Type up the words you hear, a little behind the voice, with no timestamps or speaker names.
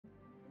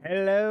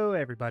Hello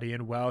everybody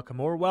and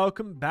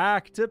welcome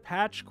back to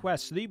Patch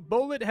Quest, the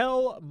bullet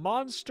hell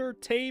monster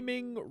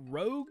taming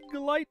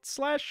roguelite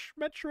slash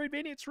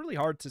Metroidvania. It's really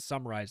hard to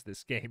summarize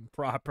this game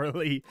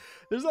properly.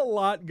 There's a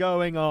lot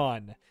going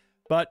on.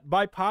 But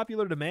by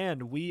popular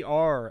demand, we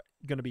are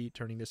going to be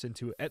turning this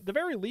into, at the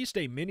very least,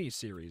 a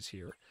mini-series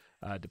here,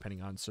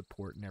 depending on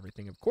support and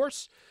everything, of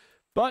course.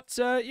 But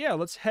yeah,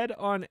 let's head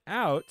on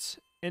out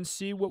and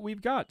see what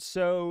we've got.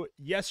 So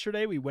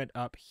yesterday we went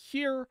up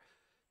here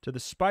to the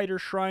spider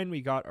shrine.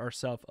 We got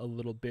ourselves a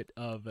little bit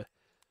of,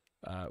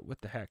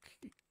 what the heck?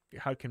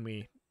 How can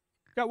we?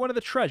 Got one of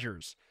the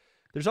treasures.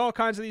 There's all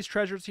kinds of these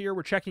treasures here.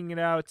 We're checking it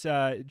out,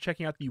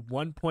 checking out the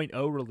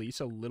 1.0 release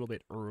a little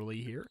bit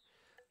early here.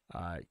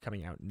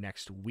 Coming out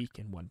next week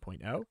in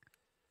 1.0.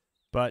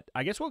 But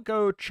I guess we'll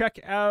go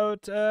check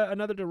out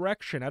another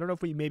direction. I don't know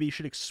if we maybe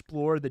should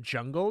explore the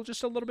jungle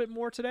just a little bit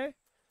more today.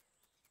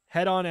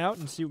 Head on out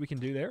and see what we can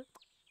do there.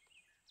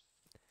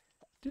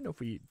 Didn't know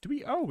if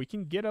we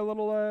can get a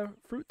little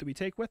fruit that we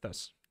take with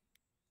us.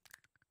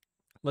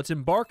 Let's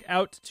embark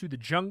out to the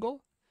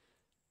jungle.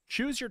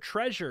 Choose your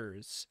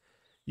treasures.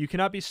 You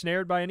cannot be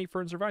snared by any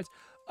ferns or vines.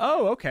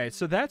 Oh, okay,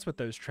 so that's what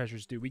those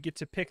treasures do. We get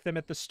to pick them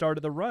at the start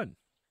of the run.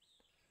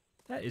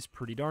 That is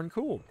pretty darn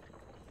cool.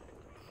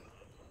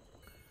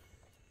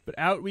 But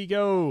out we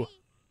go.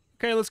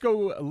 Okay, let's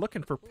go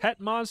looking for pet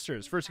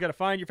monsters. First, you gotta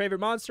find your favorite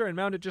monster and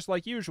mount it just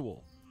like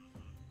usual.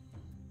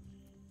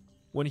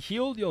 When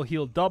healed, you'll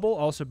heal double.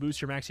 Also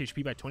boost your max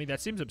HP by 20. That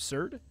seems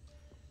absurd.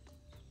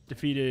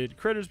 Defeated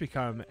critters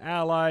become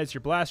allies. Your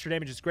blaster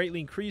damage is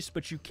greatly increased,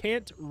 but you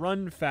can't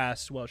run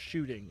fast while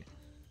shooting.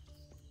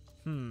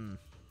 I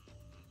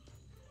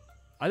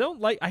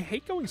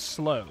hate going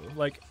slow.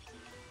 Like,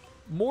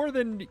 more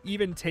than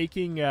even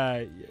taking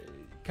kind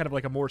of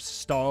like a more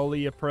stall-y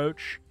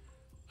approach,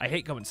 I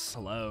hate going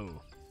slow,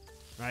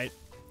 right?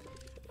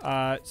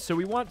 So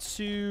we want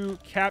to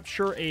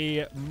capture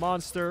a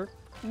monster.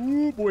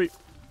 Ooh, boy.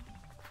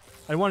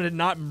 I wanted to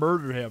not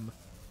murder him.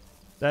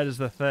 That is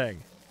the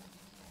thing.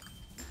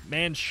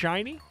 Man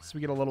shiny, so we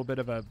get a little bit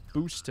of a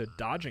boost to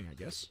dodging, I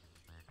guess.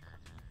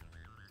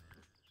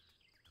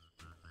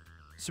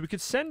 So we could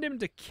send him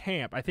to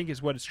camp, I think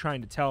is what it's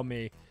trying to tell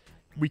me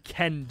we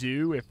can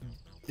do if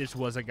this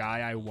was a guy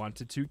I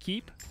wanted to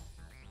keep.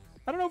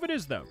 I don't know if it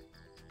is, though.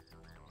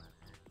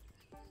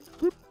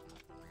 Boop.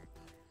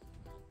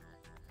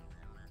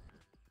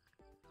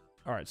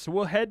 All right, so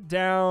we'll head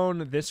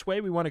down this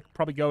way. We want to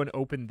probably go and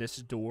open this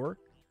door.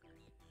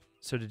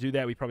 So to do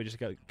that, we probably just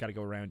got to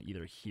go around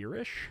either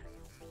here-ish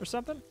or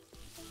something.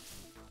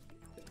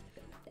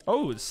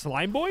 Oh,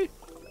 Slime Boy?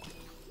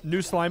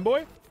 New Slime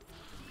Boy?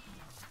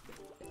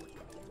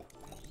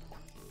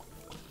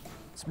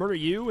 Let's murder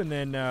you, and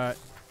then...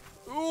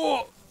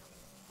 we'll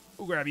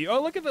grab you.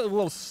 Oh, look at the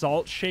little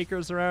salt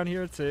shakers around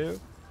here, too.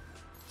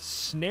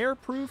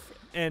 Snare-proof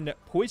and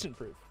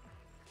poison-proof.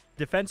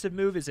 Defensive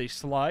move is a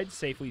slide.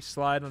 Safely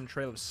slide on a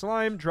trail of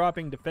slime,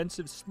 dropping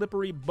defensive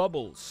slippery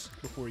bubbles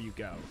before you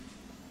go.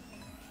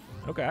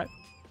 Okay.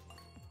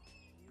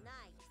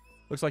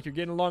 Looks like you're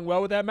getting along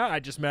well with that mount.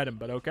 I just met him,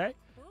 but okay.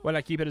 Why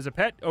not keep it as a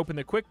pet? Open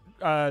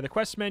the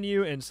quest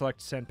menu and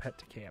select send pet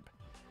to camp.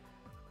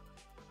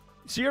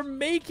 So you're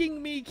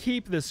making me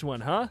keep this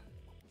one, huh?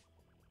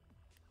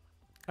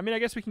 I mean, I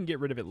guess we can get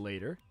rid of it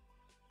later.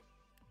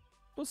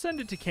 We'll send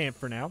it to camp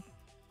for now.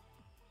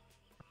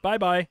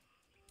 Bye-bye.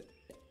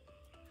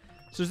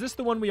 So is this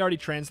the one we already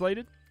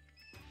translated?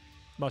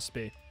 Must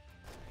be.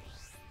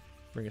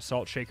 Bring a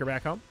salt shaker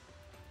back home.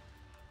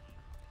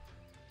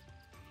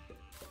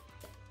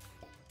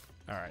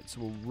 Alright,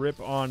 so we'll rip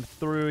on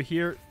through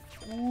here.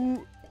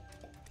 Ooh.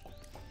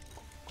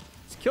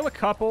 Let's kill a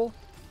couple.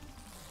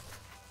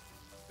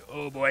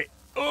 Oh, boy.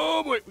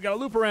 Oh, boy. We got to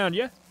loop around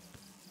you.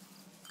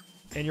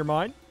 And you're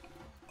mine.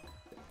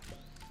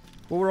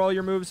 What were all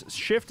your moves?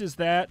 Shift is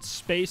that.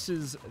 Space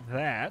is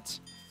that.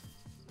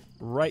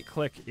 Right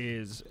click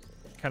is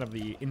kind of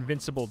the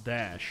invincible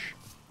dash.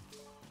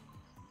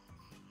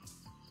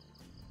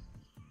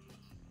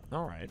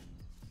 All right.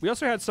 We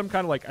also had some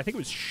kind of like, I think it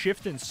was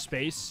shift and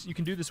space. You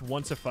can do this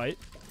once a fight.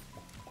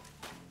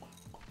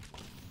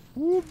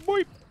 Ooh,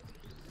 boy.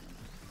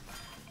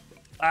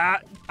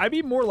 I'd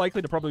be more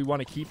likely to probably want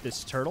to keep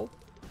this turtle.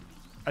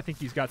 I think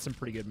he's got some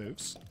pretty good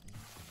moves.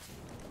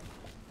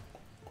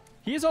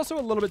 He is also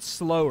a little bit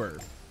slower.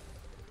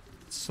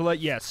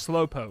 Yeah,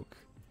 slowpoke.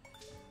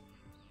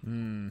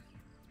 And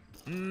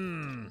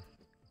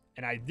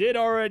I did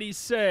already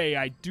say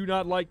I do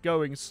not like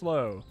going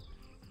slow.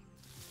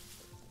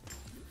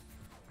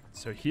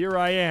 So here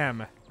I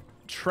am,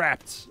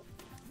 trapped.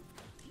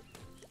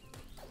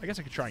 I guess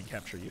I could try and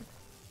capture you.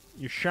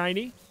 You're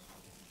shiny.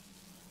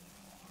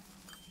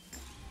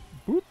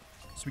 Boop.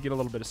 So we get a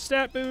little bit of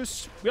stat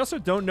boost. We also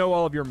don't know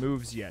all of your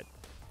moves yet.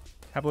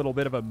 Have a little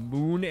bit of a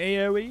moon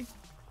AoE.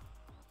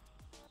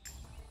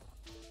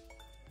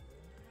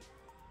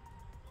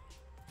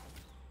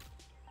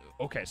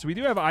 Okay, so we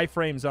do have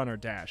iframes on our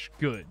dash.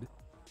 Good.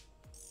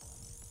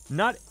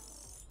 Not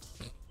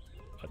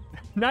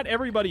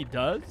everybody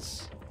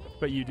does,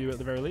 but you do at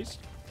the very least.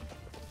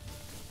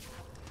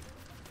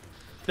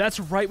 That's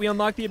right. We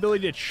unlock the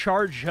ability to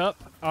charge up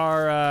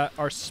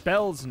our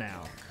spells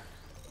now.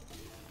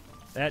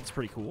 That's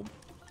pretty cool.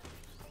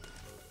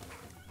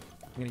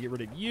 I'm going to get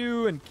rid of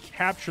you and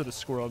capture the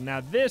squirrel.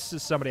 Now, this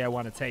is somebody I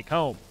want to take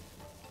home.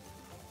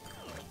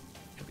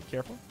 Be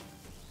careful.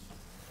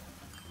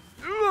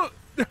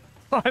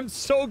 I'm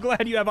so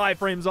glad you have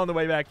iframes on the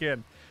way back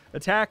in.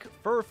 Attack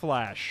Fur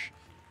Flash.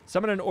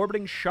 Summon an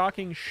orbiting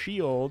shocking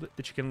shield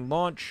that you can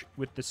launch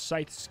with the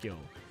Scythe skill.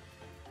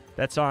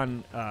 That's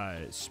on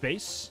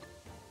space.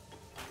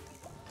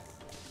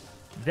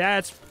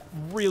 That's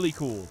really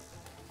cool.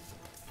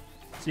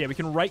 So yeah, we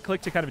can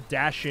right-click to kind of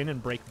dash in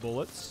and break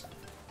bullets.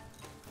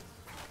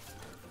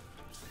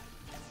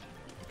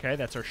 Okay,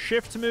 that's our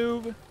shift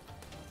move.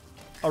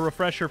 A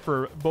refresher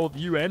for both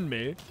you and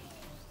me.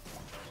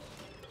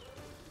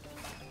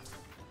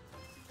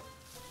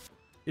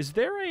 Is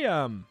there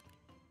a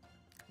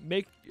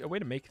way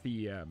to make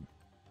the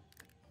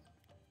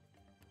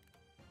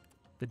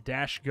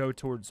dash go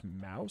towards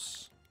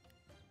mouse?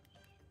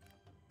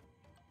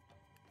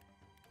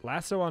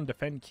 Lasso on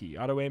defend key.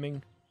 Auto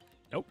aiming.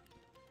 Nope.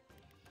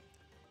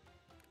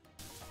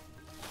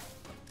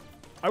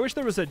 I wish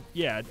there was a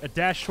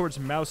dash towards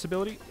mouse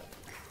ability.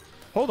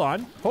 Hold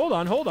on.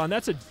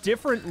 That's a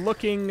different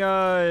looking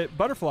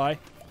butterfly.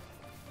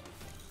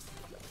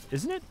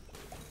 Isn't it?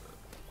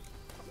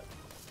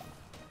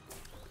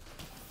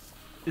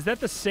 Is that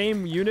the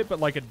same unit,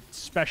 but like a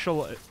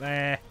special...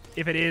 if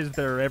it is,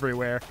 they're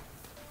everywhere.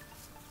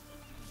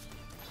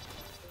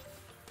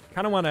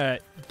 Kind of want to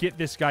get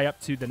this guy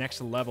up to the next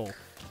level.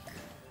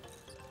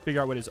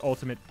 Figure out what his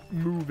ultimate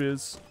move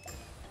is.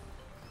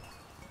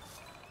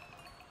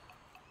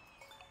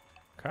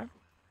 Okay.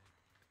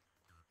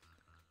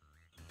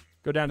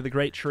 Go down to the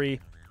Great Tree.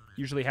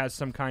 Usually has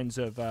some kinds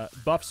of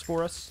buffs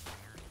for us.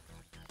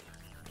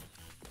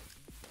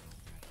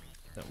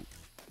 No.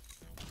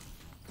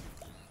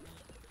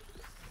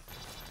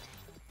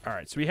 All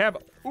right, so we have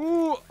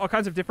all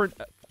kinds of different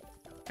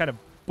kind of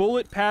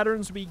bullet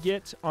patterns we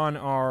get on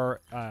our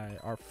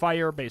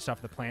fire based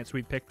off the plants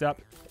we picked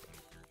up.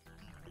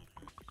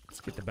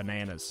 Let's get the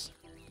bananas.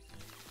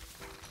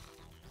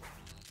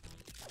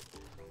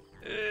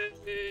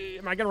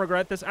 Am I gonna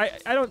regret this? I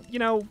don't, you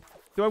know,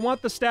 do I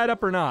want the stat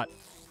up or not?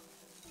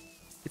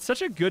 It's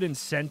such a good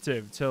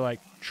incentive to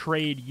like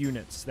trade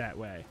units that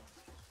way.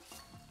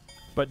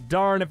 But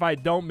darn if I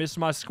don't miss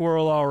my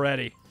squirrel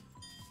already.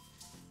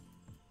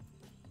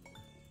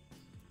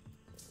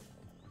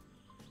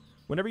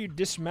 Whenever you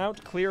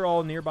dismount, clear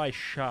all nearby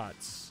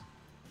shots.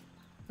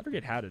 I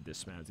forget how to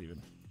dismount,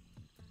 even.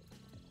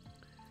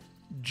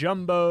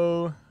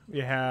 Jumbo. We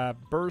have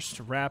burst,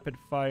 rapid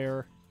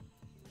fire.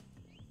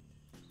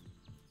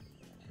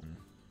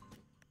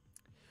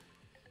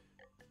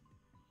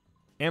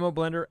 Ammo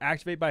blender.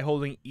 Activate by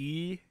holding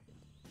E.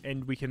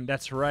 And we can,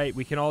 that's right,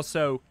 we can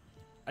also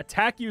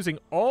attack using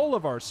all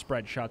of our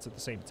spread shots at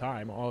the same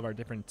time. All of our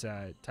different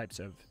types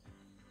of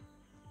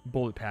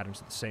bullet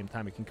patterns at the same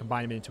time. We can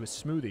combine them into a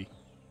smoothie.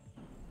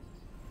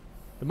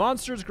 The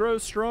monsters grow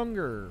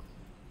stronger.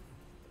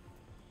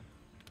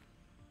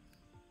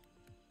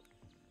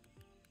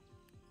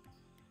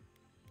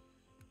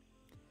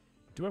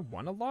 Do I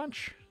want to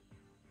launch?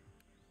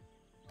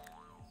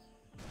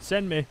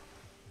 Send me.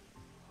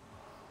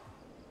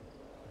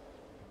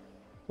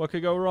 What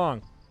could go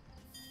wrong?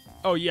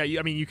 Oh, yeah,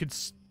 I mean, you could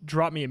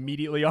drop me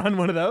immediately on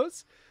one of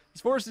those.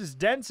 This forest is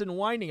dense and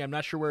winding. I'm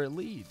not sure where it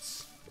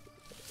leads.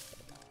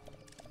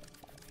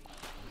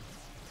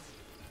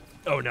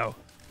 Oh, no.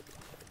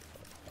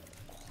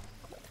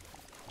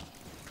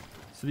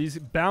 So these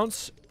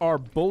bounce our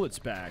bullets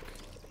back.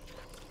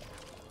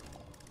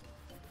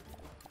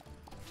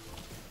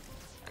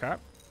 Okay.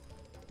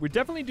 We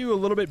definitely do a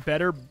little bit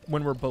better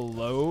when we're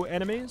below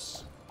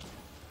enemies.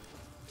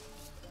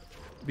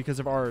 Because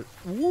of our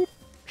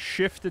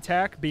shift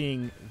attack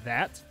being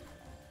that.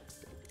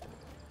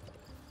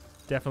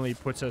 Definitely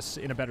puts us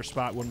in a better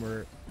spot when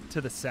we're to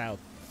the south.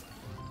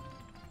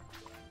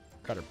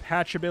 Got our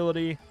patch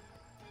ability.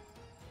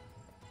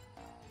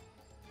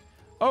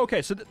 Oh,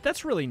 okay, so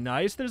that's really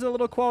nice. There's a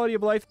little quality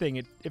of life thing.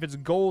 If it's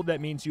gold, that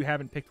means you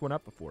haven't picked one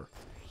up before.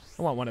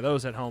 I want one of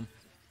those at home.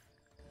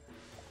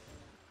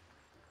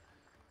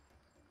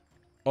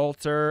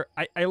 Altar.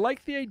 I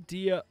like the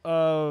idea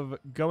of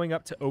going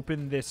up to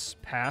open this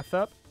path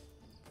up.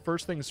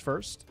 First things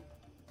first.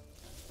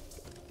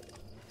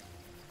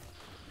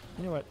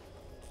 You know what?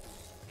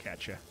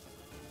 Catcha.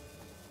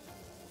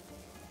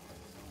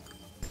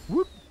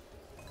 Whoop.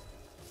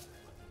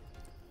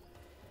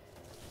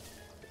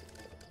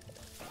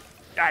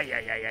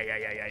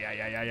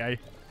 Ay.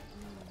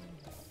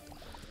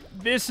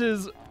 This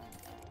is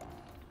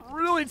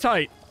really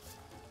tight.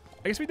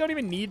 I guess we don't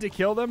even need to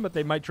kill them, but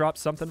they might drop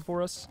something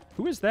for us.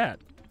 Who is that?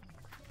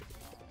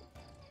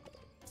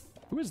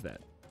 Who is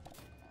that?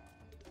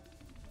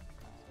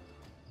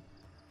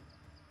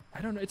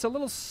 I don't know. It's a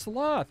little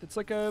sloth. It's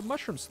like a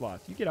mushroom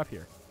sloth. You get up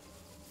here.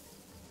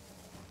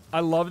 I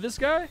love this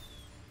guy.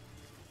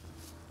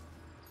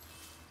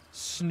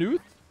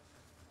 Snooth.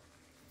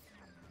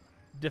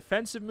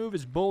 defensive move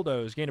is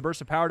Bulldoze. Gain a burst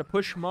of power to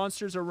push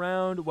monsters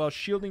around while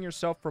shielding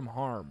yourself from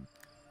harm.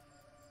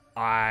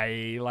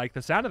 I like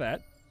the sound of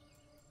that.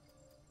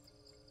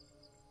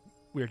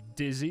 We're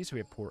dizzy, so we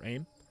have poor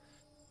aim.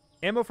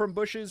 Ammo from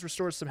bushes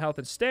restores some health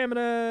and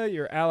stamina.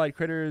 Your allied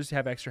critters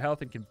have extra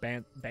health and can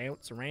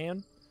bounce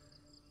around.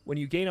 When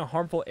you gain a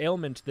harmful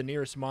ailment, the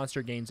nearest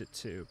monster gains it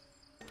too.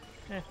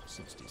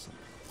 Seems decent.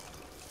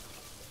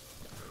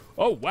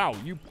 Oh, wow.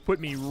 You put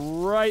me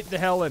right the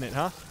hell in it,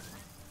 huh?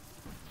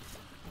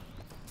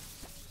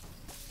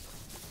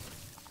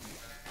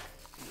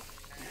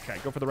 Okay,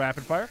 go for the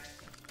rapid fire.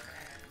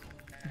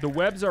 The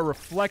webs are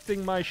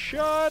reflecting my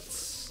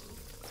shots.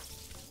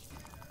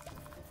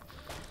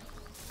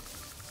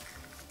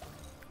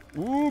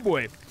 Ooh,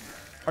 boy.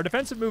 Our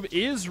defensive move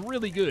is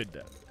really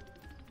good.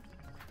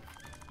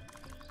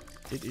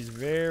 It is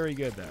very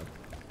good, though.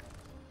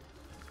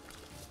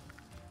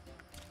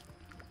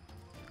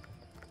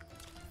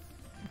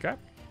 Okay.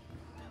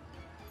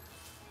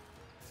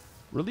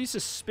 Release a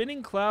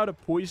spinning cloud of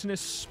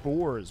poisonous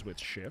spores with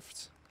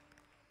shift.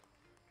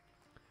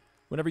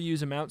 Whenever you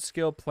use a mount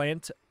skill,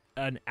 plant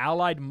an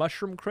allied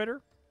mushroom critter.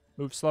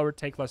 Move slower,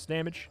 take less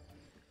damage.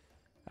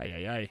 Aye,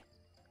 aye, aye.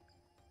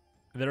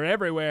 They're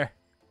everywhere.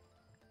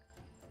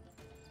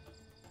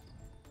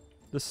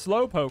 The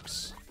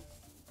slowpokes.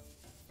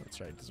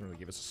 That's right, it doesn't really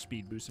give us a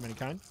speed boost of any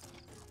kind.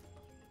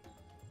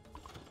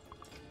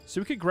 So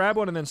we could grab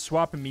one and then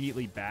swap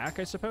immediately back,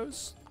 I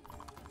suppose.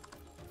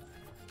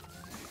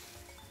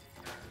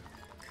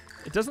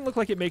 It doesn't look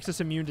like it makes us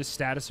immune to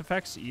status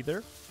effects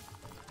either,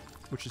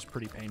 which is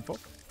pretty painful.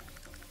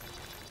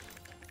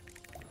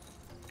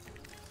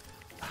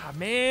 Ah,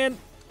 man.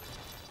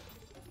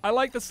 I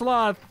like the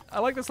Sloth. I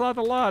like the Sloth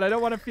a lot. I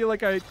don't want to feel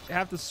like I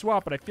have to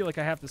swap, but I feel like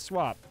I have to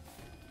swap.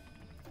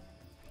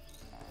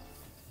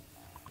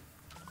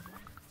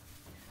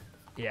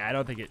 Yeah, I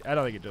don't think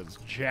it does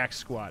jack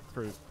squat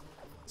for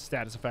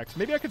status effects.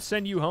 Maybe I could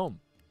send you home.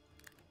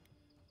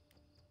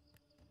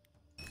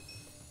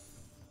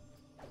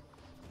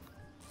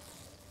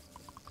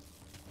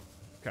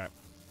 Okay.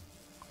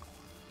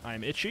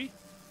 I'm itchy.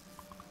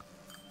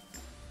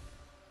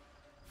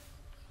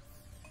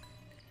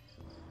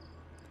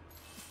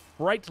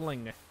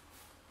 Frightling.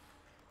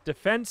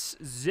 Defense,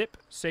 zip,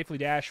 safely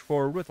dash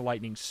forward with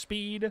lightning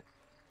speed.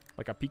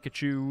 Like a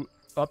Pikachu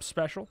up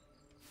special.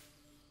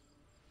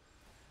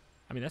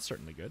 I mean, that's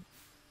certainly good.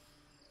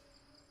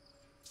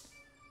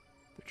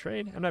 The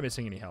trade? I'm not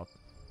missing any health.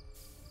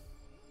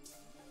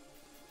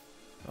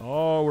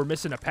 Oh, we're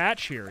missing a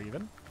patch here,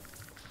 even.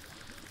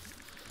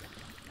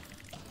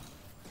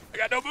 I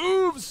got no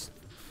moves!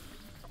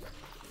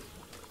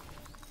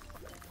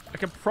 I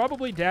can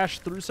probably dash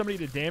through somebody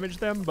to damage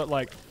them, but,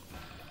 like...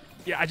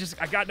 Yeah,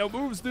 I got no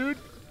moves, dude!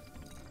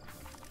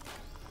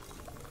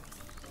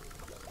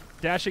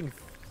 Dashing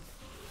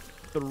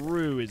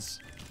through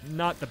is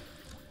not the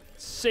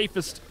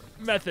safest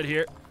method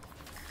here.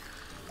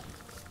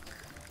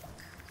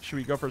 Should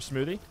we go for a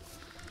smoothie?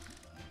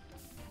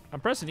 I'm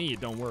pressing E,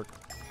 it don't work.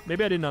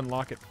 Maybe I didn't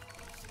unlock it.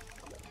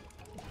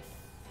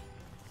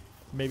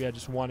 Maybe I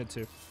just wanted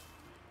to.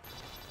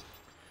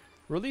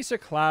 Release a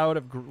cloud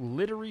of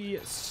glittery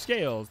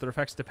scales. Their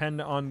effects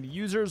depend on the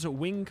user's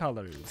wing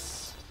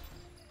colors.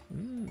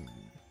 Hey,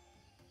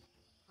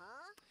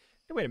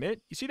 wait a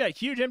minute. You see that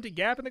huge empty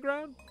gap in the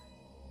ground?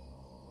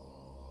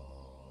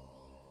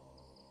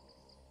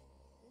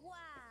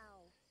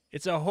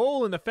 It's a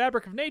hole in the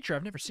fabric of nature.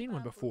 I've never seen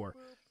one before.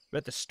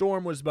 Bet the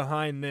storm was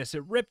behind this.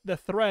 It ripped the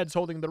threads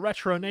holding the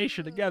retro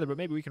nation together, but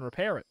maybe we can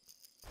repair it.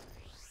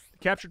 The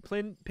captured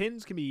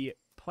pins can be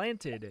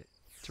planted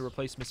to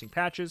replace missing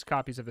patches.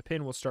 Copies of the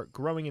pin will start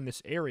growing in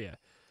this area.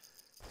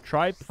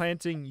 Try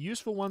planting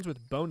useful ones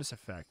with bonus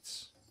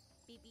effects.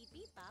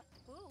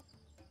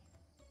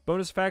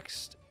 Bonus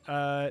effects,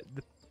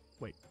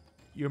 wait.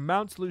 Your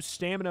mounts lose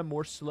stamina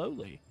more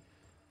slowly.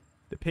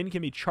 The pin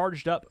can be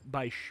charged up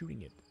by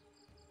shooting it.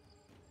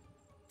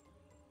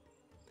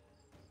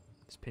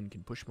 This pin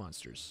can push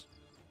monsters.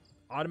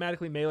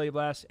 Automatically melee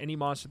blast any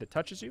monster that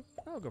touches you.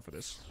 I'll go for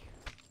this.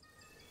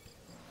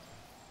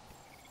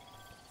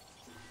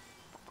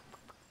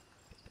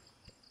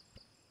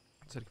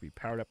 So it can be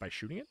powered up by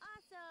shooting it. Awesome.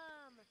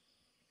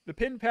 The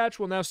pin patch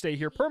will now stay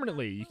here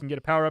permanently. You can get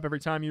a power up every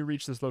time you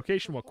reach this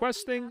location while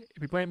questing.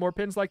 If we plant more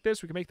pins like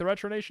this, we can make the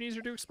retro nation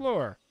easier to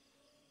explore.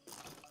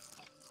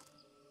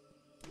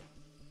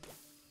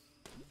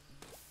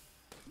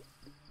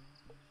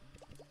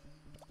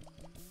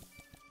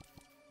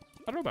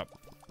 I don't know about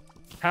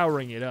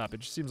powering it up.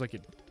 It just seems like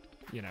it,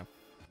 you know,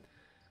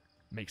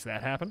 makes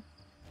that happen.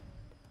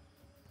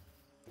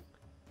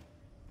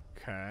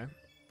 Okay.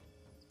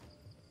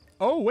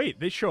 Oh, wait.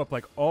 They show up,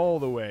 like, all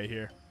the way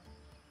here.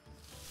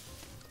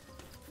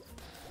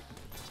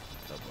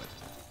 Oh, boy.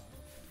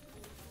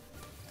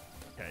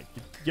 Okay.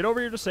 Get over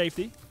here to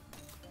safety.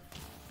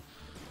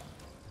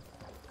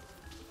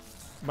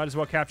 Might as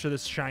well capture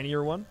this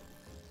shinier one.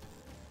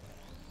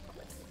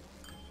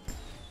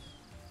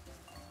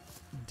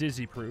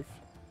 Dizzy proof.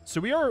 So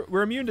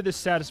we're immune to this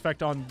status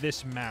effect on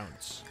this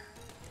mount.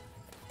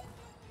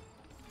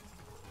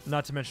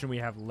 Not to mention we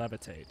have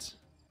levitate.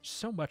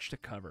 So much to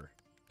cover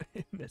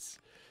in this.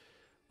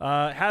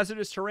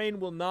 Hazardous terrain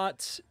will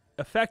not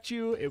affect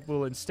you. It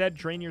will instead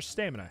drain your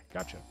stamina.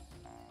 Gotcha.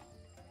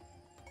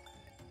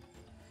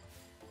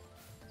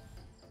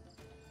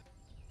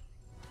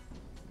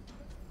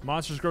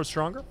 Monsters grow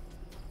stronger.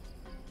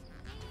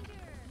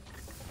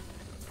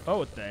 Oh,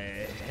 what the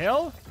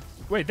hell?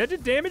 Wait, that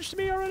did damage to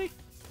me already?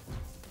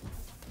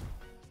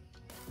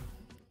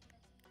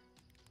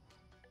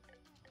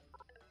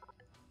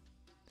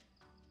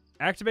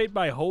 Activate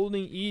by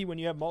holding E when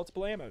you have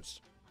multiple ammos.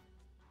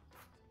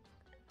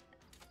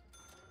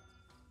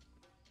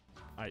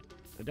 I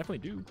definitely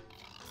do.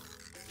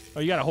 Oh,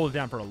 you gotta hold it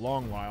down for a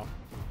long while.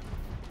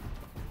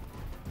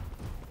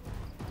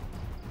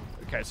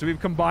 Okay, so we've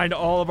combined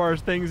all of our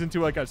things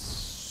into like a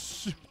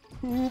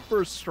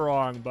super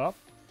strong buff.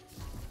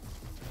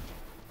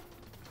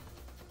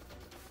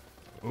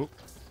 Oh.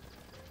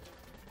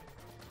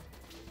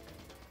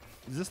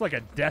 Is this like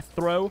a death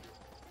throw?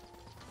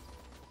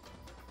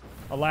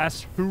 A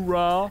last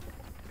hoorah.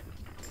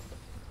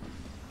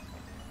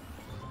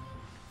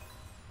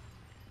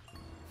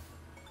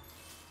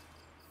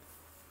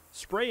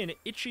 Spray an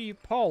itchy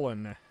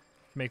pollen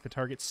to make the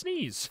target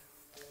sneeze.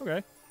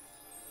 Okay.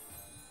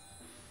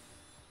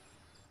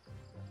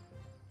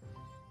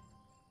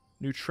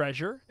 New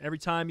treasure. Every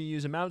time you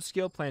use a mount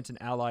skill, plant an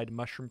allied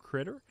mushroom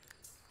critter.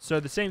 So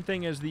the same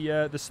thing as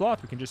the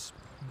sloth. We can just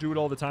do it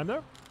all the time,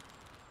 though.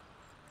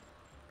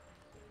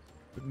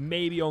 But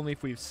maybe only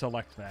if we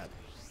select that.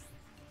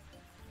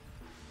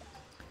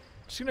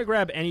 Just gonna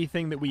grab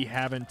anything that we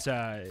haven't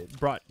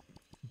brought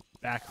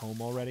back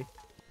home already.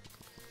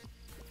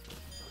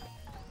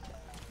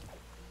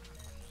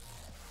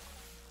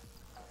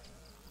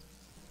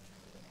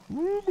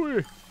 Ooh,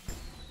 boy.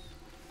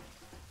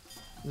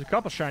 There's a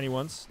couple shiny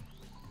ones.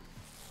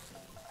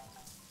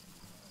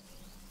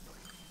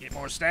 Get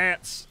more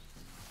stats.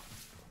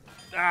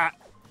 Ah.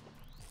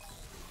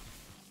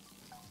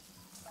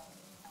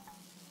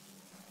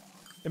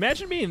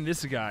 Imagine being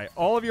this guy.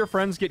 All of your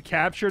friends get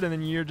captured, and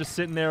then you're just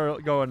sitting there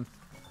going,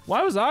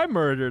 why was I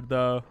murdered,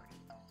 though?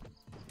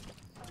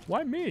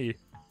 Why me?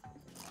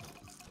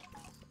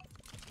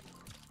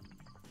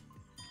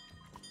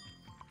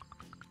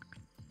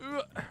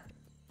 Ugh.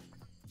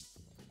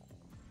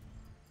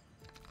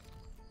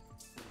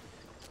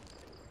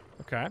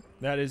 Okay,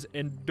 that is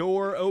a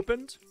door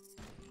opened.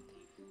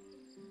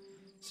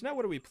 So now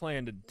what do we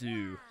plan to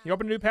do? You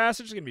open a new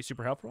passage, is going to be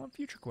super helpful on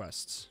future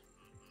quests.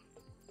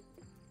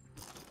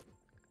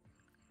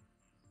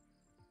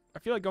 I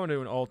feel like going to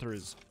an altar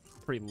is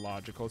pretty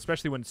logical,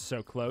 especially when it's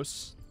so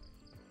close.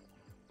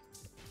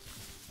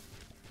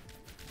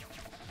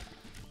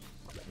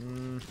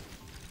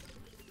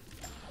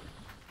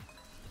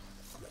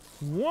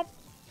 Whoop.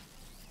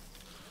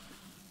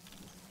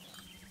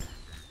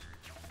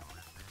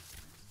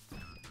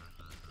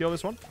 Kill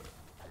this one.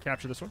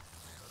 Capture this one.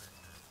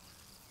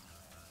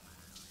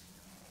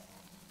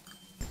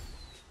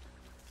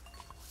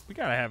 We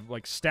gotta have,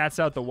 like, stats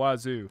out the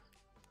wazoo.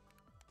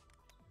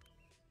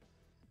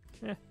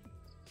 Eh.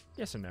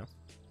 Yes and no.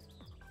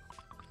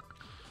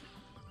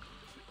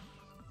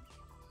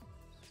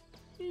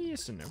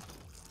 Yes and no.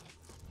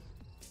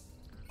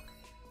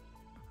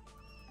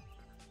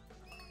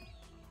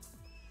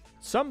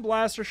 Some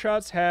blaster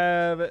shots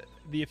have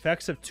the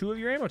effects of 2 of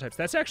your ammo types.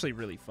 That's actually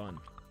really fun.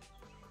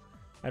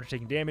 After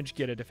taking damage,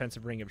 get a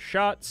defensive ring of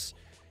shots.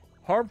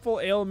 Harmful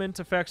ailment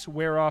effects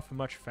wear off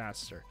much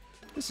faster.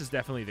 This is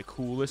definitely the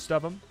coolest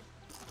of them.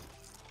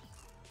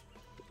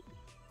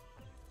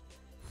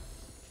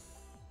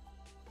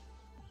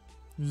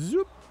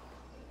 Zoop.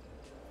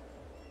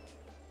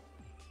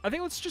 I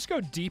think let's just go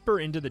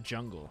deeper into the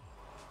jungle.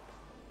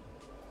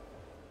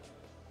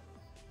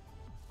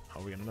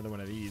 Oh, we got another one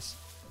of these.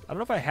 I don't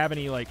know if I have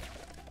any, like,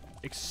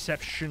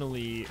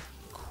 exceptionally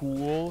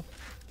cool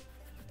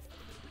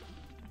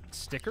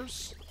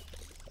stickers.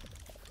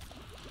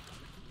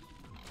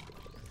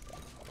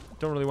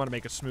 Don't really want to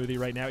make a smoothie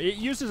right now. It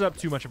uses up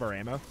too much of our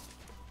ammo.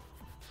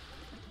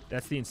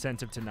 That's the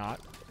incentive to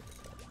not.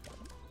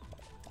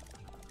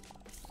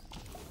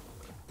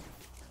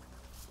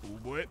 Oh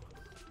boy.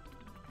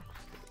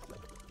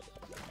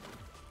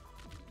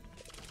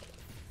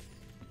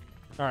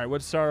 Alright,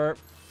 what's our...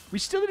 We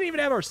still didn't even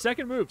have our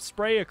second move.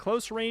 Spray a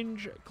close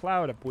range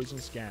cloud of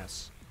poisonous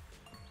gas.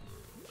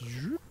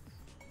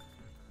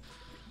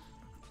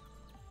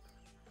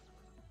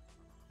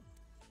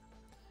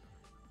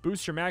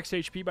 Boost your max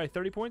HP by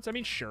 30 points? I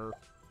mean, sure.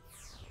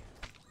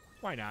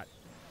 Why not?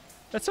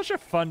 That's such a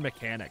fun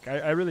mechanic.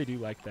 I really do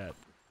like that.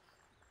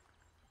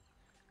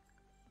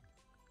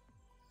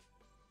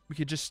 We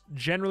could just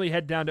generally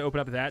head down to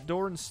open up that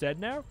door instead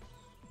now.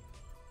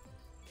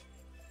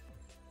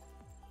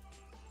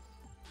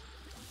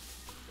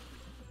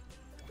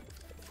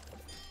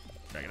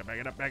 Back it up, back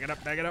it up, back it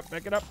up, back it up,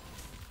 back it up.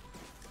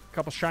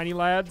 Couple shiny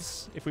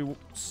lads, if we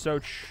so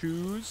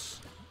choose.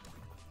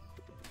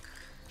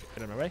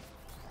 Get out of my way.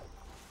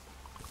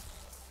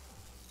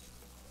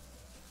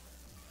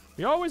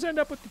 We always end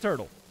up with the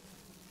turtle.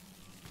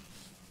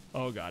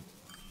 Oh, God.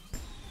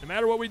 No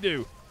matter what we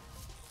do.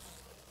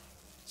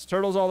 This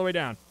turtle's all the way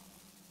down.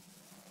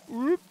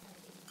 Whoop.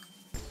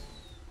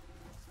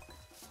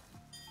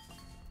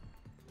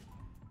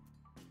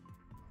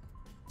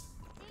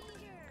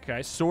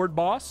 Okay, sword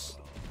boss.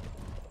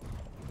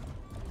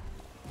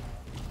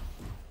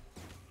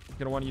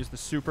 Gonna want to use the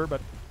super, but...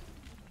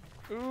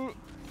 Ooh.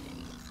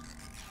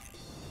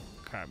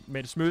 Okay,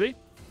 made a smoothie.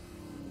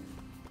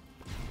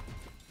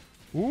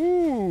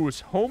 Ooh,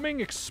 is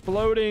homing,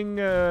 exploding,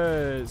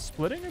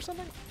 splitting or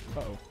something?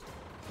 Uh-oh.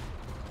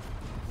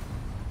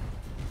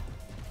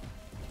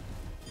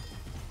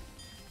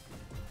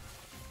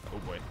 Oh,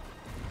 boy.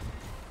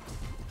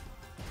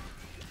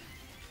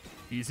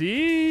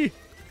 Easy!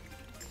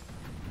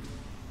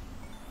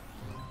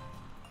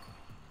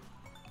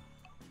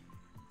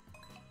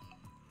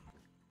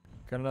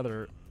 Got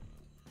another...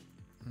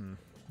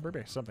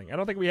 Maybe something. I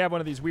don't think we have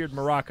one of these weird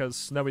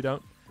maracas. No, we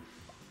don't.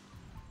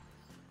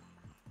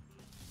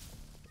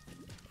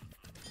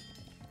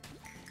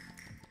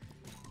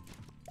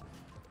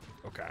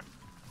 Okay.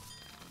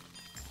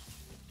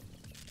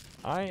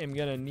 I am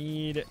gonna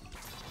need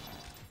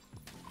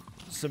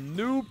some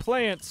new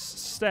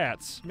plants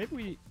stats. Maybe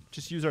we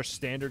just use our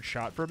standard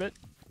shot for a bit.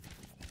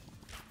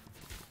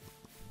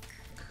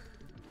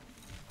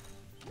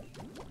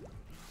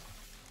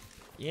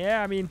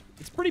 Yeah, I mean,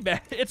 it's pretty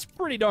bad. It's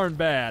pretty darn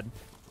bad.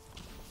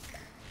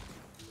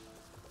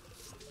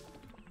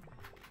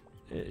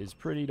 It is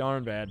pretty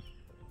darn bad.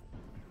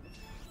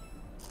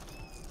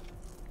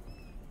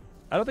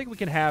 I don't think we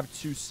can have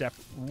two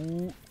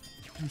separate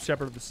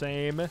of the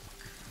same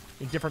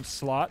in different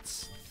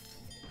slots.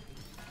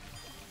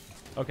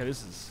 Okay,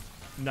 this is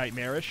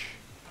nightmarish.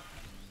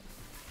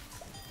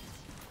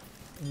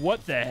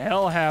 What the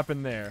hell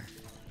happened there?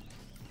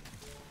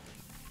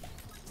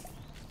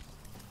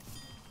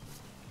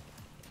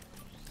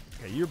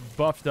 Okay, you're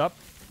buffed up.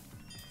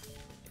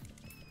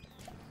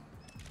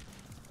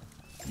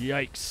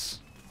 Yikes.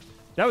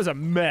 That was a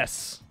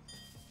mess.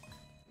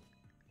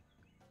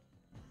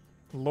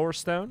 Lore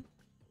stone.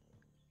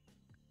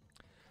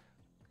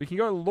 We can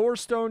go to Lore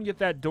stone, get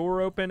that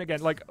door open.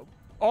 Again, like,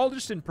 all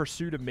just in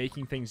pursuit of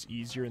making things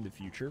easier in the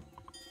future.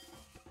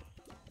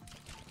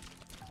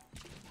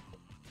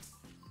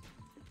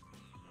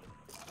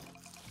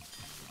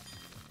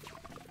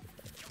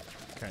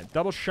 Okay,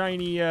 double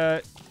shiny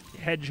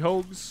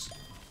hedgehogs.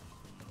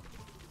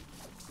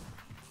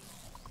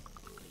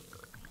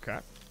 Okay.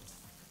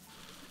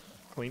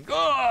 Clean.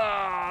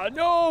 Oh,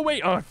 no,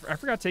 wait. Oh, I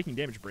forgot taking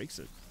damage breaks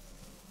it.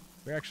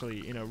 We're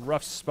actually in a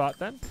rough spot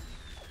then.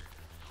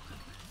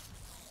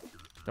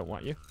 Don't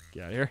want you.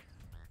 Get out of here.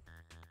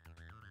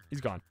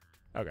 He's gone.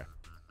 Okay.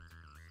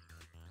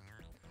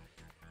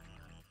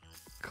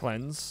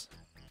 Cleanse.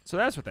 So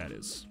that's what that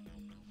is.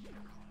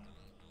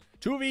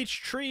 2 of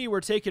each tree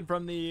were taken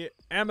from the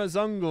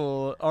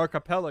Amazongal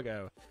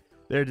archipelago.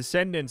 Their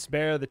descendants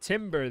bear the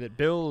timber that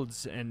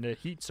builds and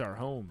heats our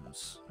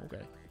homes.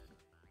 Okay.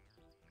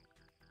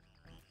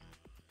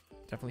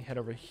 Definitely head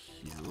over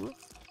here.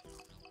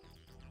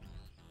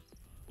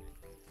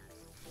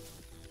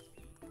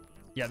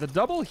 Yeah, the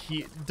double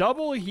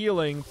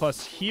healing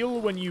plus heal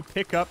when you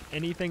pick up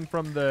anything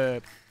from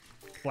the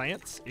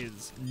plants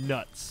is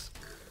nuts.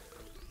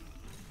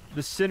 The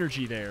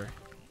synergy there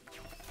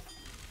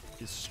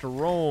is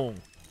strong.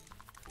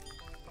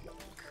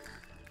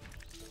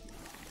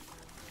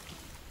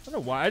 I don't know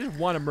why. I just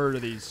want to murder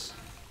these.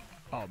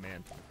 Oh,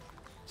 man.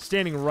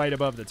 Standing right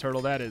above the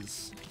turtle. That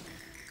is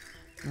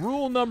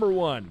rule number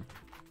 1.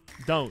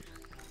 Don't.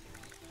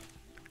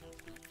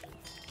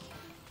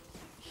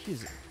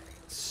 He's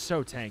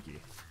so tanky.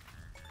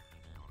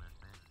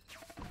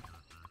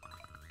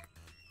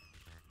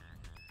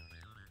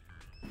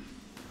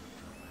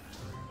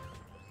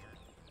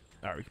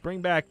 All right, we can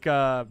bring back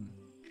the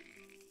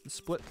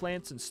split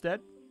plants instead.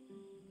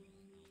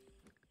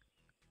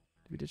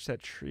 Did we ditch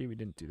that tree? We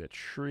didn't do that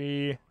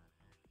tree.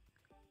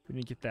 We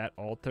didn't get that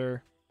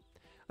altar.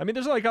 I mean,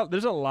 there's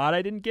a lot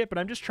I didn't get, but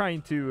I'm just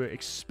trying to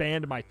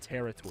expand my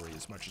territory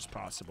as much as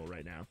possible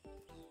right now.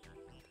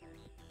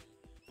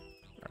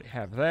 Already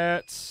have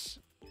that.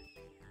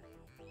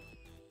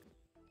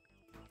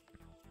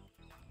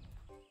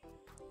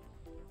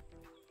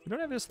 We don't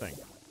have this thing.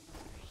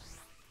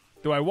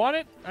 Do I want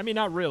it? I mean,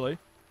 not really.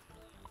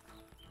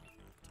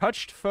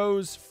 Touched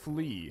foes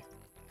flee.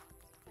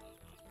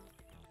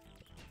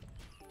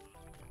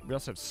 We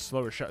also have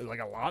slower shots, like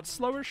a lot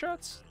slower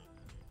shots.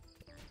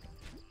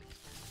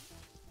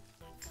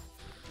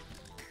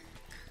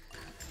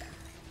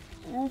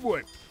 Oh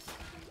boy.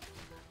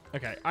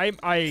 Okay, I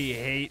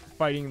hate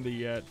fighting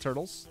the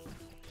turtles.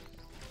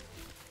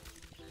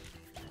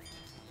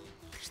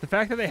 Just the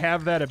fact that they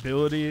have that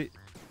ability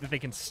that they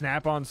can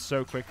snap on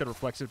so quick that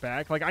reflects it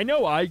back. Like, I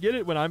know I get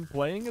it when I'm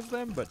playing as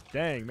them, but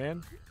dang,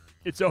 man.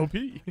 It's OP.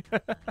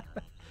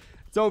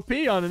 It's OP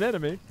on an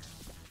enemy.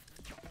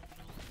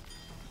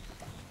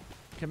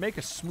 Can make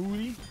a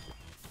smoothie.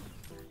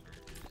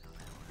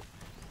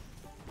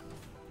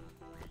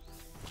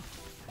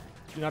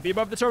 Do not be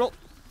above the turtle.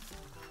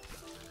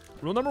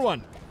 Rule number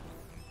 1.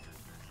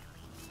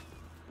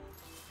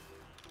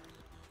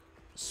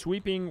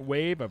 sweeping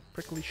wave of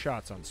prickly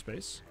shots on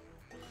space.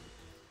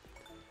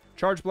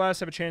 Charge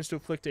blasts have a chance to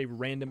inflict a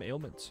random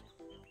ailment.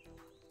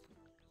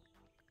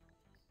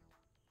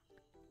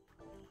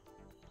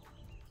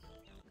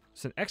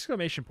 It's an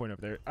exclamation point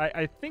over there.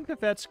 I think that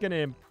that's going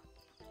to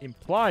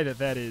imply that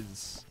that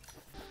is...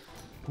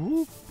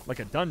 Ooh, like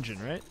a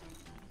dungeon, right?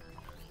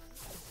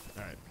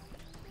 Alright.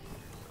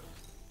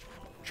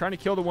 Trying to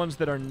kill the ones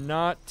that are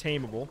not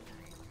tameable.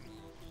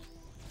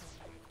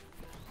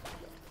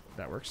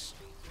 That works.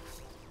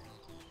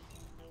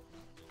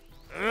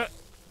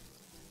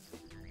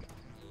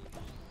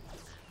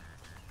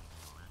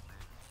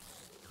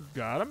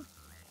 Got him.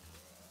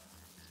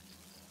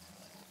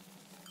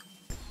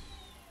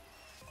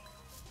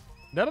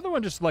 That other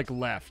one just, like,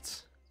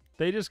 left.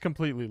 They just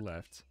completely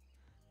left.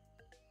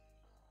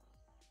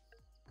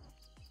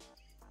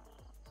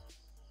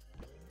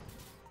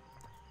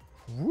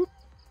 Whoop.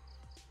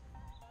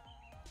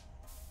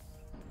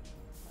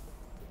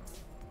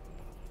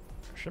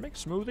 Should I make a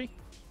smoothie?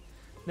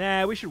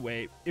 Nah, we should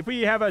wait. If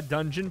we have a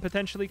dungeon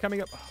potentially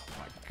coming up... Oh,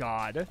 my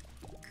God.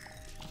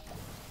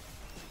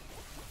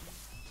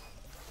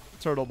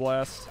 Turtle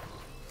blast.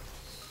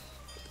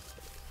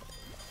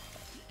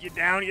 Get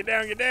down, get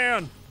down, get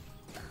down!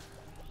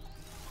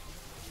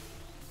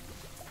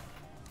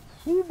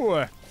 Ooh,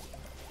 boy.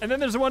 And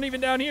then there's one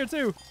even down here,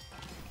 too.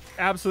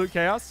 Absolute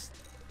chaos.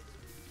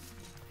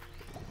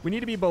 We need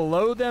to be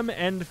below them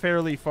and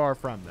fairly far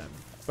from them.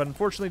 But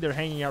unfortunately, they're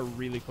hanging out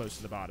really close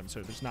to the bottom,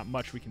 so there's not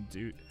much we can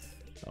do.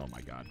 Oh,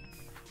 my God.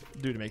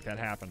 Do to make that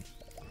happen.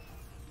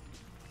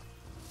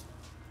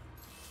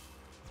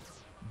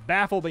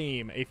 Baffle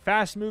Beam. A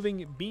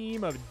fast-moving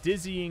beam of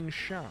dizzying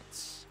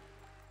shots.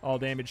 All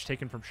damage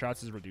taken from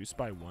shots is reduced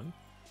by 1.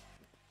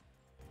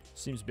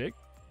 Seems big.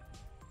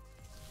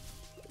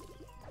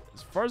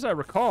 As far as I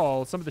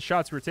recall, some of the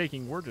shots we were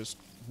taking were just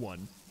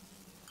 1.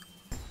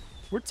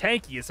 We're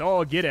tanky as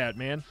all get at,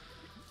 man.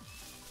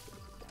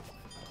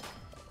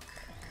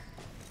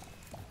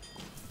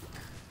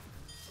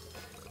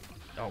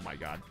 Oh my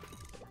God.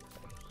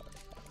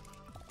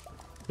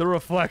 The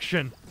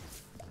reflection.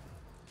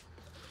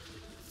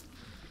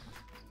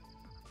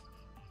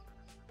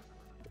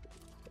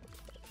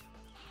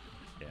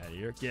 Get out of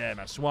here. Get out of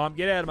my swamp.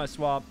 Get out of my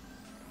swamp.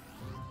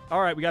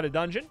 All right, we got a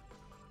dungeon.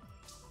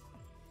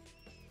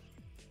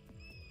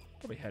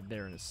 Probably head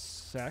there in a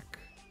sec.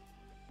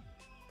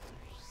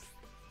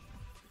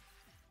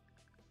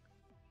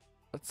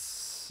 Let's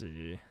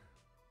see.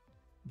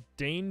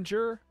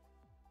 Danger.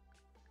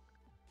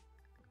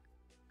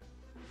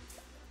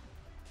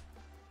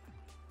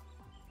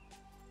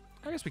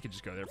 I guess we could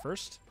just go there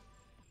first.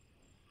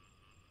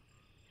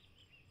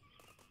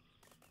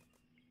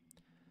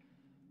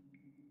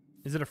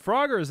 Is it a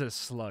frog or is it a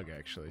slug,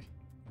 actually?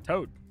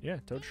 Toad. Yeah,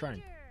 Toad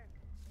Shrine.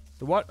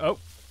 The what? Oh.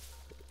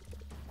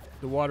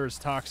 The water is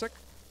toxic.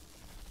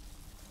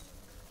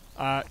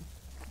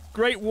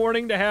 Great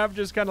warning to have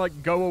just kind of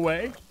like go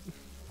away.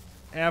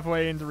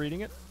 Halfway into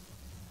reading it.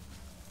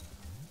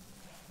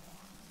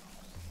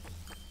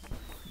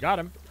 Got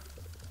him.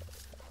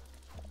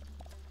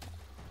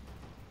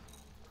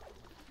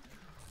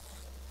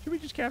 Should we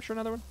just capture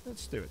another one?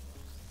 Let's do it.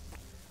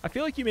 I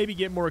feel like you maybe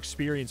get more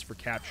experience for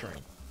capturing.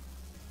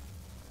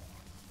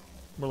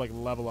 More like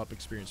level up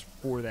experience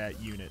for that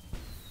unit.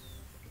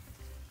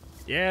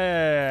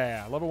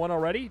 Yeah, level 1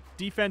 already.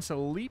 Defense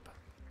leap.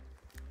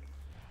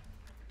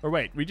 Or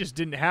wait, we just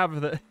didn't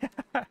have the...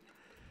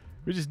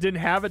 we just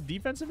didn't have a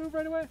defensive move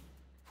right away?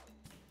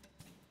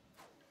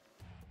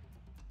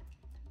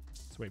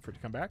 Let's wait for it to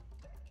come back.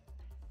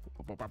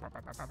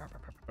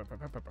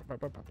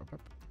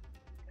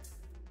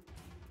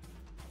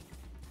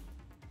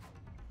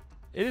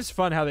 It is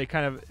fun how they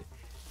kind of...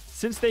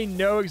 Since they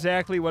know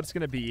exactly what's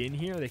going to be in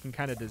here, they can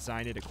kind of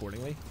design it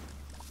accordingly.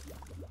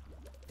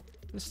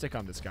 Let's stick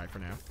on this guy for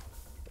now.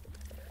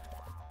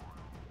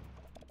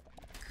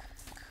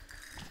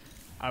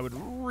 I would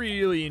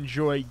really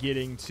enjoy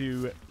getting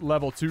to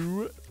level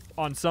 2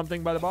 on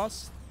something by the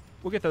boss.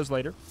 We'll get those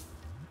later.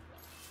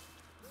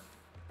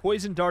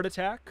 Poison dart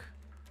attack.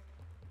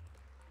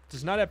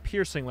 Does not have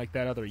piercing like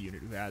that other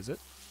unit who has it.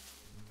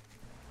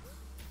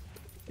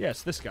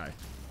 Yes, this guy.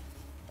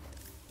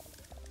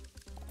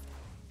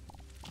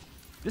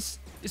 This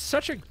is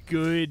such a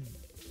good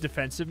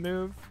defensive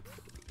move.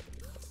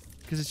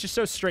 Because it's just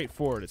so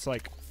straightforward. It's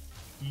like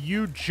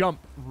you jump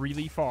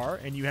really far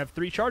and you have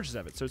 3 charges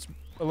of it. So it's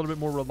a little bit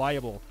more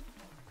reliable.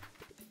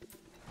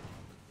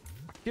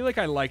 I feel like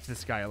I liked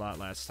this guy a lot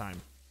last time.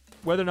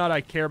 Whether or not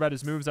I care about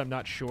his moves, I'm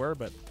not sure.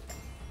 But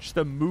just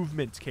the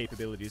movement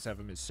capabilities of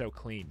him is so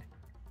clean.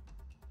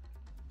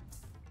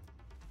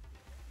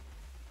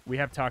 We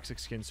have toxic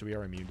skin, so we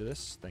are immune to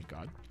this. Thank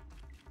God.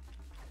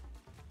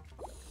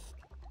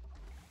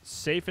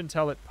 Safe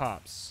until it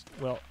pops.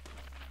 Well...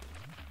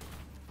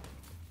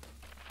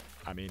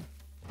 I mean,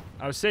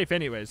 I was safe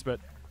anyways, but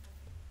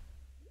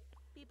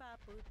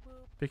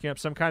picking up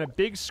some kind of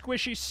big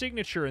squishy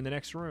signature in the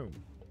next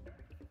room.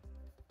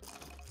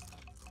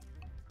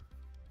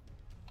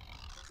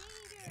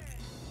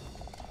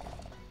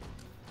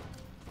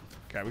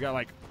 Okay, we got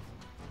like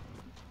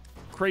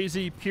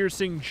crazy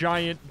piercing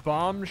giant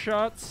bomb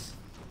shots.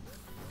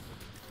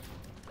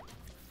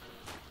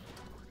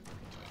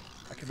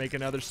 I can make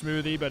another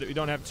smoothie, but we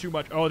don't have too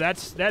much. Oh,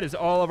 that is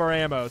all of our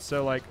ammo.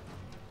 So like,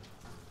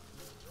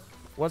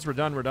 once we're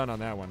done on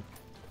that one.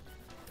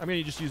 I'm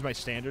gonna just use my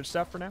standard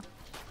stuff for now.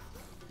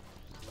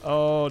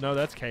 Oh no,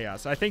 that's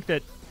chaos. I think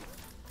the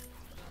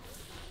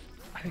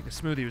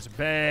smoothie was a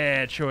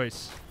bad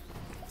choice.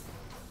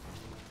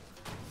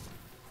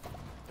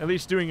 At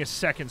least doing a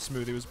second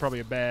smoothie was probably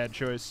a bad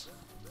choice.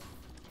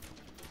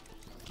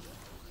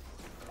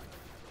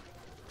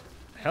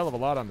 Hell of a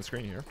lot on the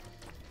screen here.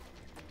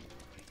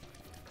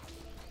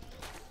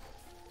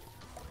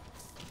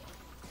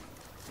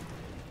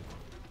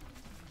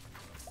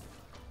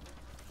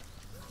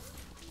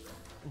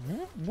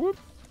 Whoop, whoop.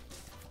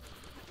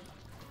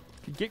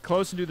 Can get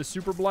close and do the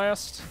super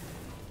blast.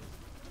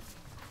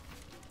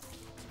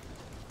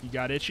 He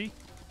got itchy.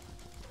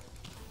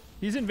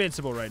 He's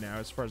invincible right now,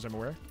 as far as I'm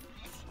aware.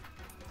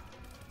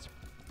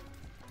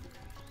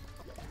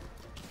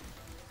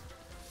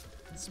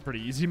 It's a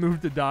pretty easy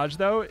move to dodge,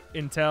 though,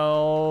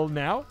 until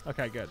now.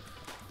 Okay, good.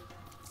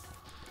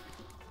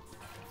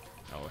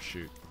 Oh,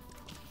 shoot.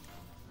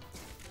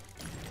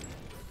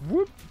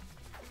 Whoop.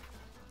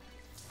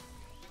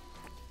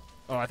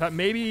 Oh, I thought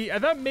maybe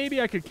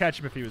I could catch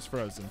him if he was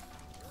frozen.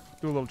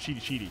 Do a little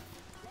cheaty.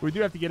 We do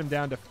have to get him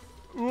down to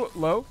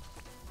low.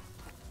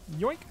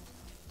 Yoink.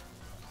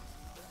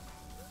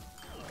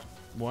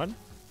 1,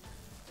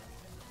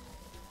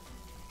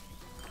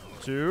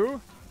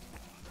 2,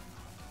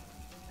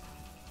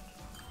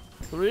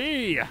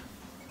 3.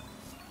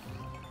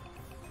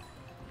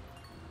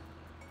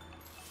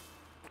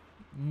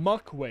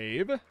 Muck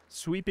wave.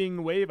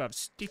 Sweeping wave of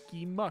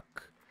sticky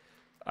muck.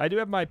 I do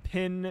have my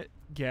pin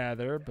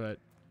gather, but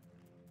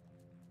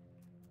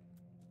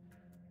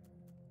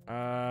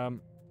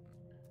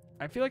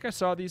I feel like I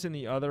saw these in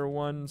the other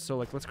one, so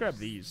like let's grab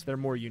these. They're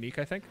more unique,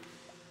 I think.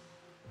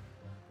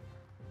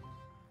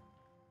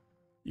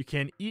 You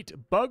can eat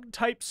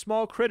bug-type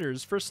small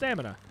critters for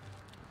stamina.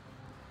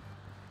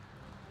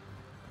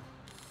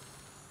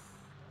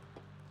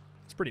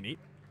 It's pretty neat.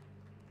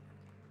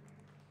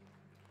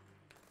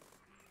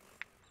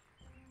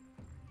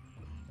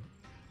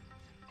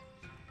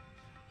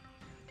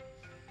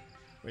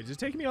 Wait, is it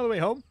taking me all the way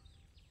home?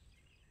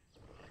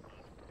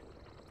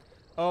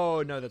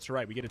 Oh, no, that's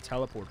right. We get a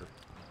teleporter.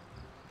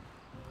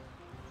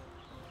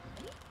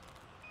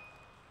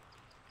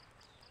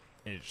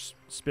 And it just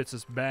spits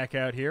us back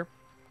out here.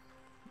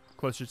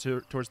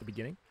 Closer towards the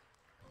beginning.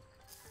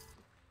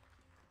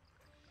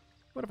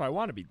 What if I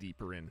want to be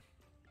deeper in?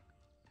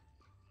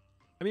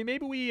 I mean,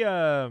 maybe we,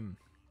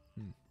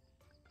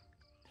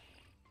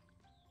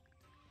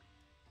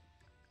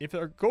 If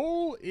our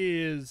goal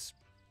is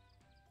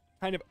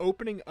kind of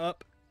opening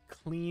up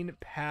clean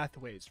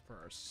pathways for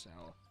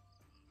ourselves,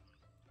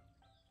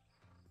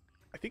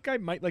 I think I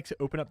might like to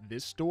open up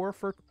this door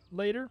for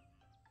later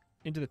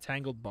into the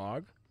Tangled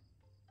Bog.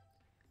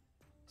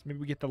 So maybe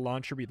we get the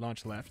launcher, we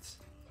launch left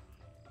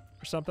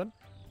or something.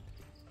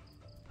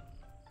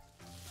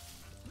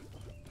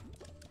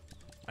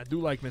 I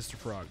do like Mr.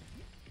 Frog.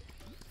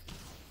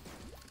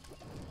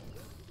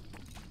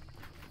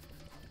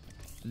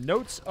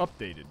 Notes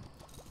updated.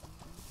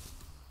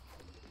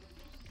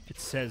 It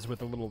says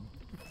with a little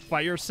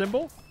fire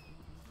symbol.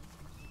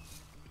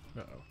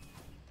 Uh-oh.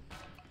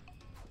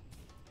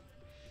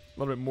 A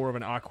little bit more of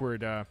an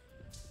awkward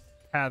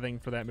pathing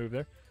for that move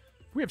there.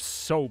 We have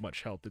so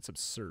much health, it's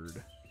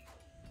absurd.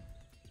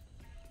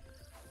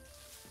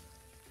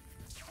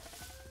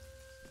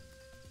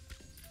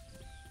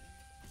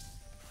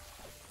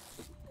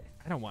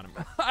 I don't want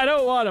him. I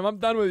don't want him. I'm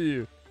done with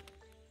you.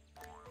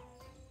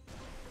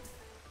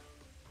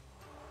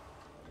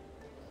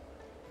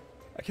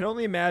 I can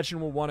only imagine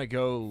we'll want to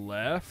go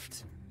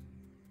left.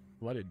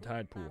 Flooded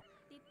tide pool.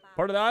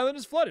 Part of the island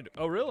is flooded.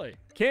 Oh, really?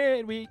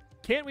 Can't we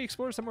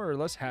explore somewhere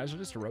less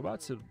hazardous to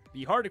robots? It'd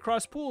be hard to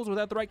cross pools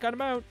without the right kind of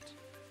mount.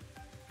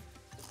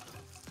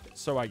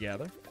 So I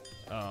gather.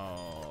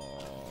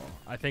 Oh,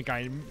 I think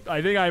I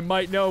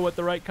might know what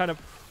the right kind of.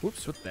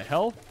 Whoops! What the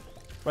hell?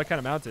 Right kind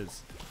of mount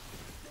is.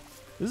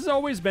 This has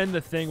always been the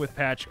thing with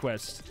Patch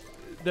Quest.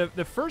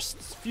 The first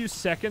few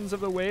seconds of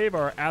the wave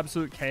are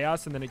absolute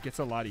chaos, and then it gets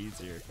a lot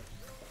easier.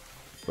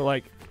 But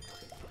like,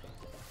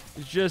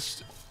 it's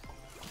just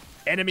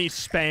enemy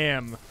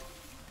spam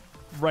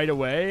right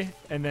away,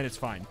 and then it's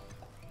fine.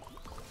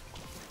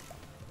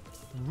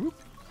 Whoop.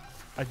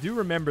 I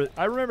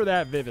remember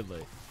that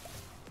vividly.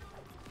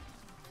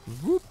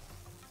 Whoop.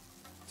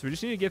 So we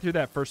just need to get through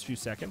that first few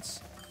seconds.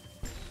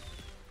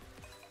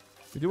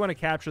 We do want to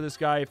capture this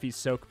guy if he's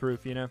soak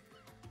proof, you know.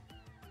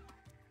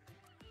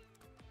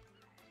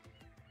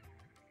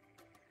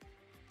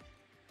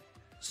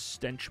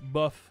 Stench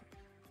buff.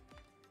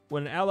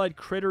 When an allied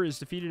critter is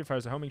defeated, it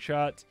fires a homing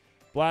shot.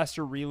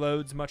 Blaster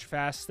reloads much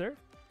faster.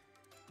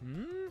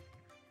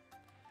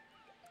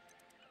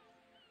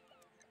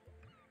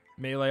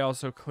 Melee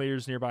also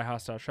clears nearby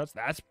hostile shots.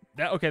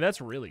 Okay, that's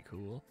really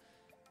cool.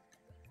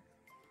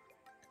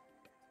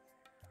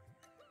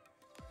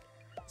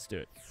 Let's do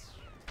it.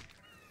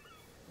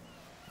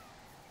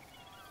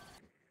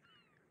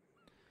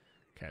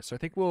 Okay, so I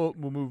think we'll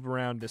move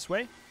around this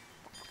way.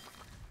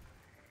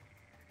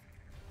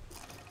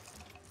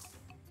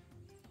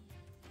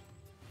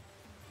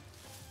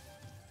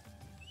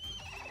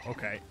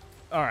 Okay.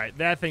 All right,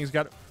 that thing's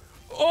got...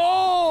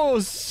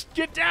 Oh!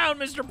 Get down,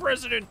 Mr.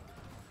 President!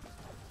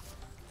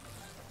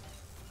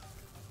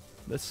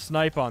 Let's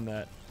snipe on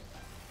that.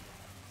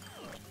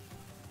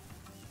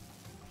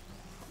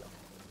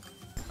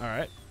 All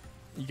right.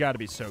 You got to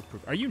be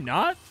soak-proof. Are you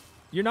not?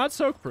 You're not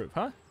soak-proof,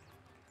 huh?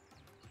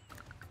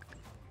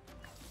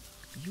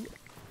 You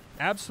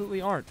absolutely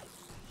aren't.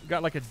 You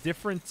got like a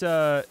different...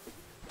 Oh,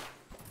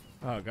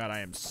 God,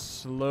 I am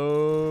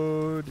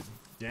slowed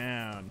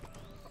down.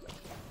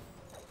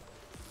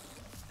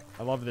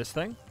 I love this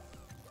thing.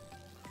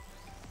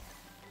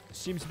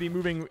 Seems to be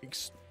moving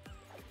extremely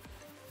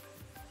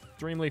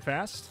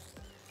fast.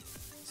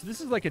 So this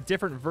is like a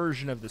different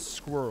version of the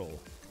squirrel.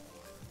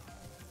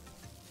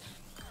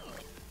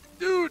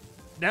 Dude,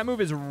 that move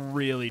is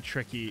really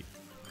tricky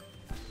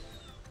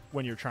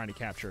when you're trying to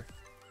capture.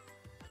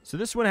 So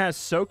this one has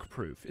soak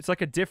proof. It's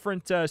like a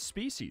different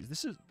species.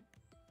 This is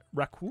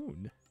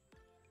raccoon.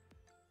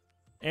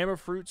 Amber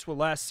fruits will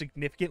last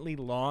significantly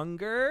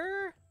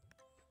longer.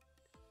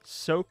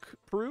 Soak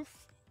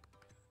proof.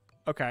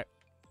 Okay.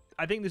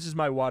 I think this is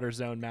my water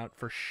zone mount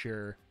for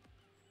sure.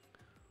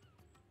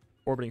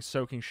 Orbiting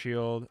soaking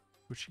shield,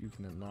 which you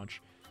can then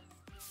launch.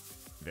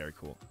 Very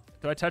cool.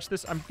 Do I touch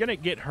this? I'm going to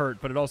get hurt,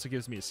 but it also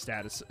gives me a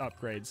status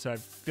upgrade, so I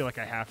feel like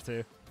I have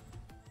to.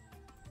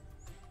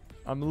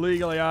 I'm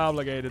legally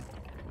obligated.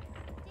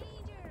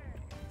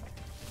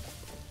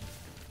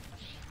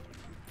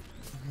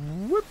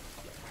 Whoop.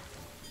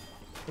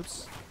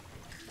 Oops.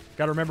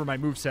 Got to remember my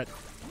moveset.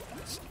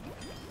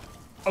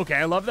 Okay,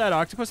 I love that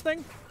octopus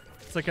thing.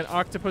 It's like an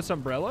octopus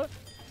umbrella.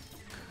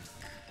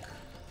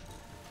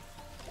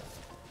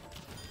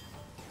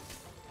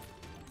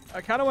 I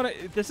kind of want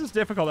to... This is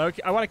difficult.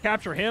 I want to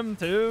capture him,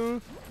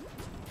 too.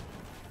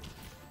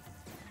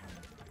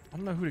 I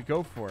don't know who to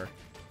go for.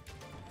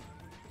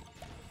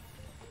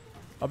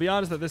 I'll be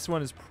honest that this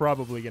one is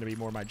probably going to be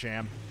more my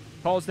jam.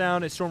 Calls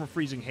down a storm of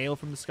freezing hail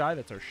from the sky.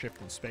 That's our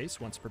shift in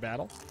space once per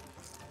battle.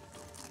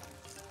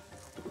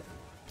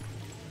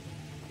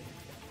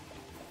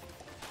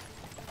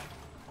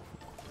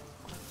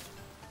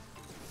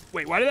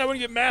 Wait, why did that one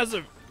get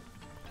massive?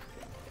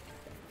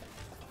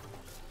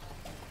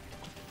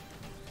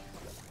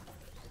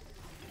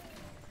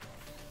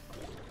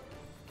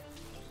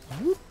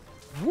 Whoop,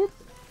 whoop.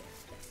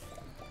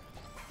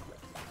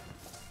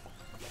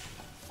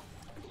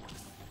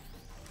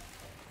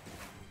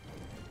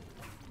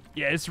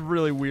 Yeah, it's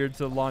really weird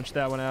to launch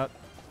that one out.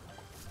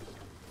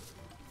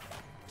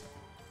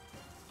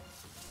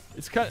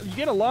 It's kind of, you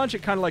get to launch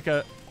it kind of like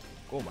a,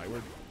 oh my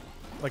word,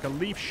 like a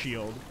leaf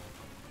shield.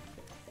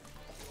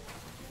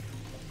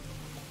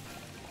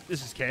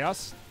 This is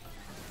chaos.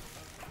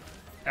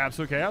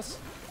 Absolute chaos.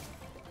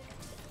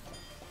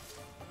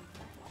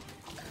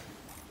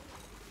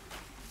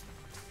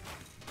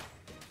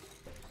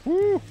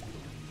 Woo!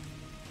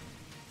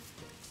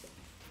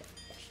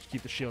 Just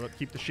keep the shield up.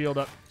 Keep the shield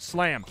up.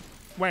 Slam.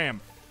 Wham.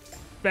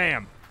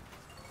 Bam.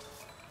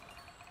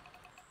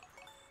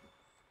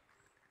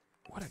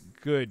 What a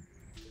good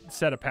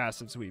set of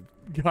passives we've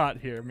got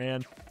here,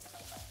 man.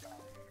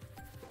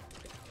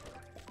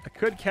 I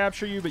could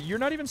capture you, but you're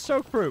not even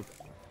soak-proof.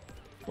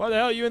 Why the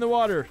hell are you in the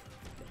water?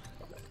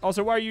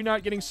 Also, why are you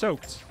not getting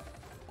soaked?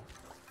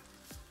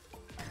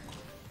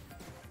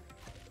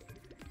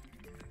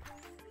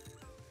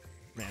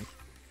 Man,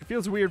 it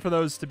feels weird for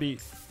those to be...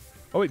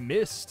 Oh, it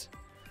missed.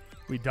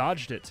 We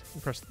dodged it.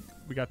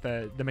 We got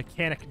the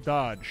mechanic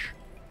dodge.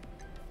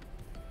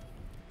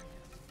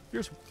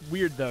 Feels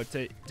weird, though,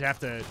 to have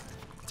to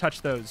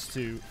touch those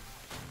to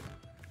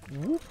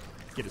whoop,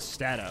 get his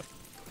stat up.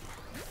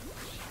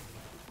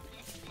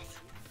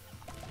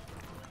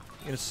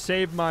 I'm gonna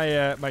save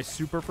my my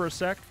super for a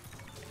sec.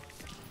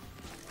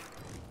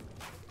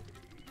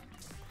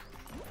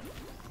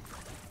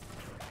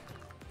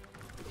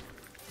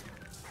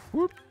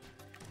 Whoop.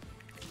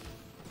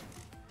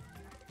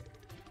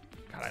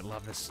 God, I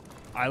love this.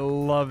 I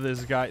love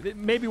this guy.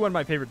 Maybe one of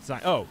my favorite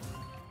designs. Oh,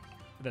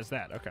 that's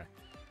that. Okay.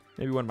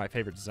 Maybe one of my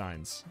favorite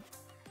designs.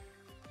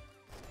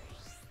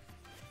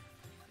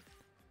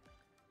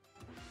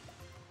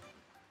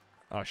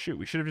 Oh, shoot.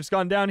 We should have just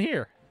gone down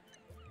here.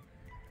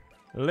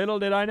 Little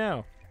did I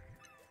know.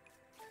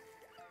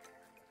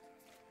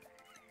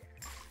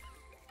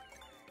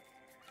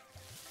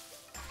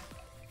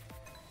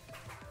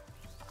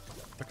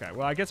 Okay,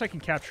 well, I guess I can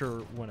capture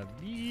one of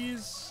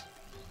these.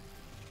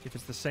 If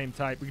it's the same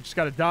type. We just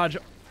got to dodge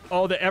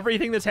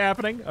everything that's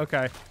happening.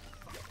 Okay.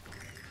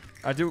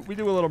 We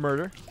do a little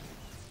murder.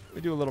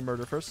 We do a little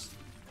murder first.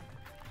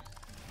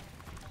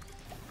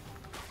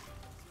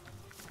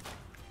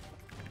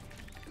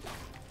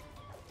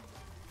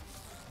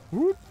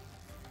 Whoop.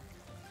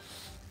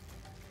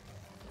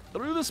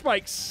 Through the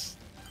spikes.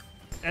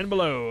 And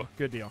below.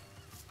 Good deal.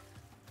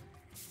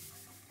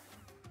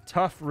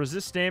 Tough,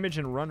 resist damage,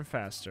 and run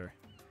faster.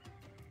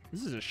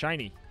 This is a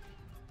shiny.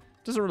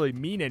 Doesn't really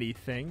mean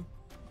anything,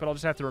 but I'll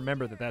just have to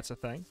remember that that's a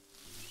thing.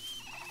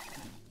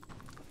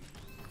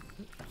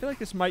 I feel like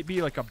this might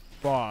be like a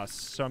boss,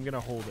 so I'm going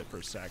to hold it for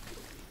a sec.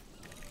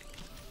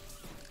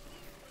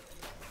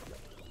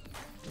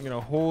 I'm going to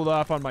hold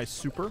off on my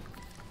super.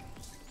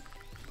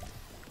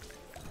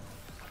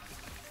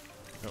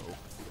 Uh-oh.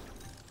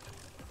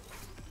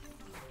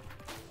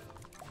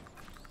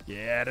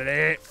 Get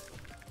it.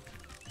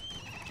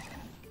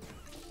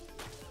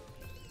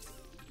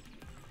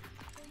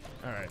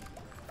 All right.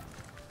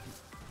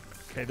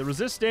 Okay, the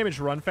resist damage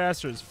run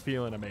faster is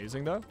feeling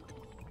amazing, though.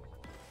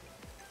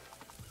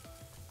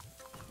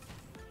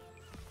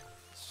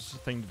 It's a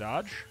thing to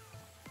dodge.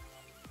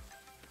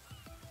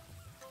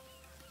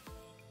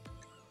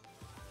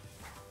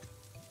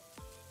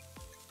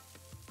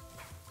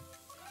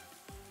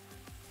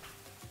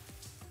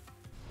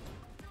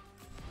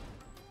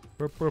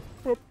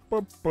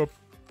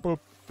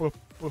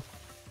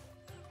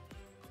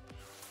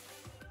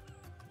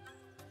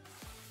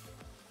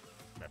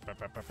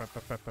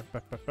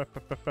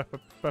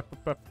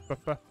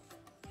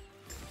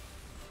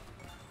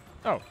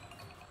 Oh.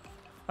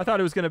 I thought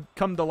it was going to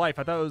come to life.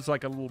 I thought it was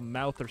like a little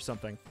mouth or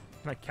something.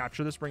 Can I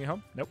capture this, bring it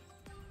home? Nope.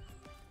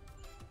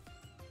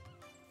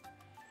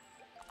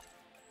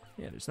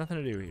 Yeah, there's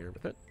nothing to do here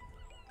with it.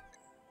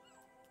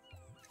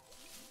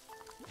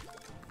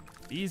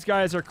 These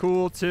guys are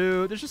cool,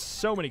 too. There's just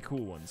so many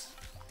cool ones.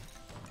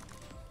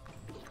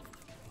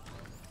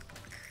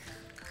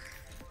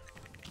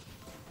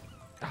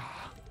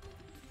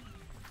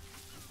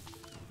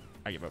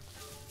 I give up.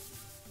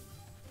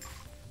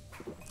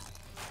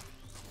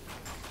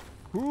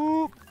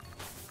 Whoop.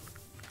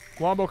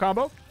 Wombo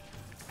combo.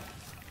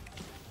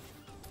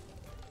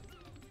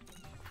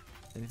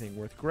 Anything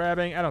worth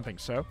grabbing? I don't think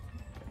so.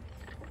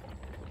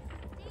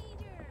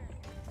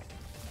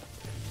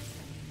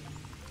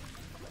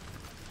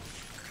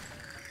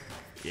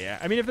 Yeah,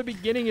 I mean, if the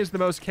beginning is the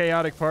most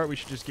chaotic part, we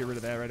should just get rid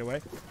of that right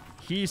away.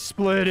 He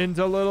split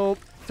into little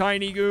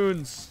tiny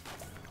goons.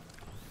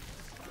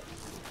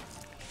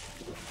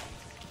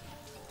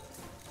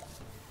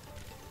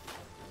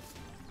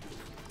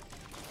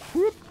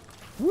 Whoop,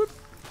 whoop.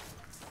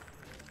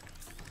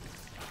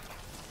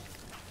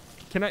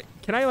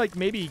 Can I like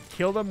maybe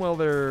kill them while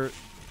they're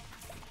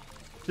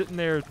sitting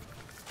there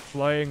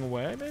flying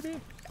away, maybe?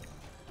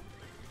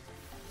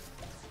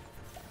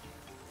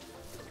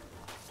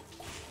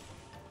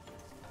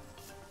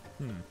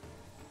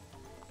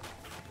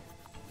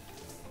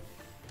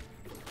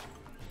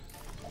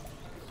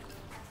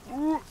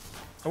 Ooh.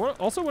 I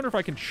also wonder if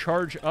I can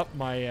charge up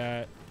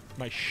my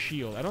my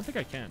shield. I don't think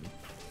I can.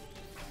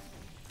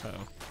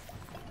 Uh-oh.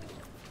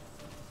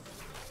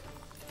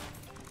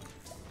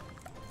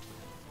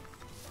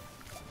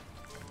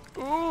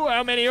 Ooh,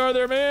 how many are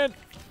there, man?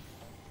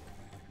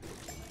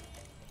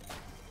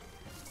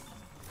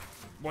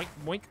 Boink,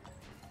 boink.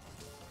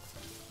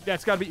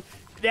 That's gotta be...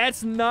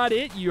 That's not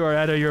it. You are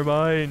out of your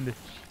mind.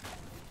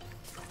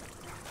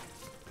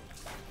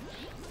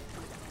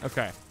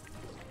 Okay.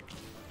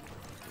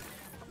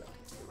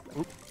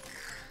 Oop.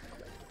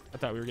 I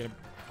thought we were gonna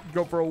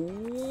go for a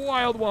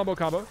wild wombo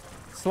combo.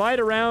 Slide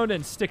around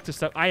and stick to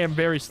stuff. I am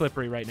very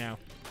slippery right now.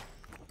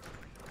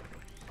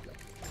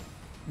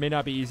 May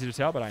not be easy to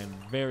tell, but I am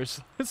very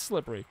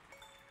slippery.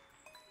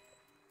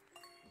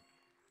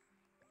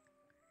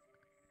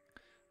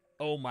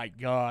 Oh my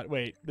god.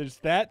 Wait, there's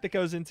that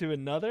goes into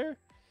another?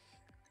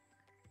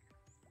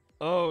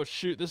 Oh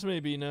shoot, this may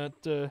be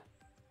not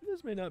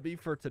this may not be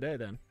for today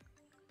then.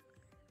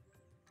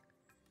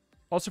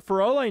 Also,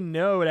 for all I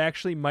know, it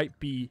actually might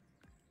be,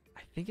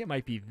 I think it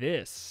might be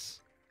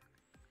this.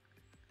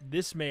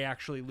 This may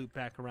actually loop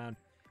back around.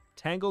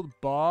 Tangled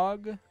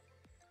Bog.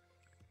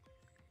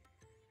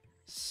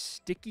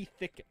 Sticky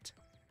Thicket.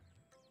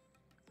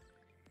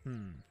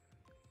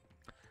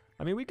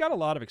 I mean, we got a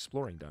lot of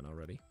exploring done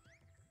already.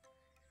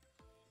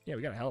 Yeah,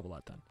 we got a hell of a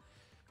lot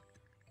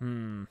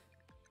done.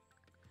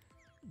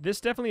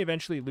 This definitely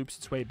eventually loops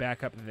its way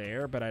back up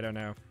there, but I don't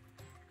know.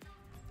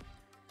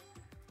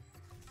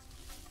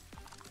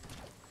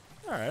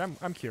 Alright,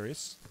 I'm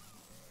curious.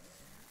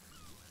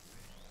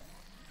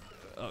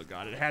 Oh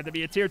god, it had to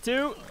be a tier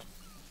 2.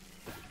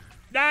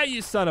 Ah,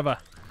 you son of a...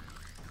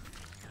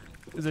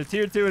 Is it a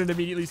tier 2 and it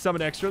immediately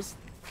summoned extras?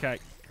 Okay,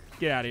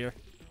 get out of here.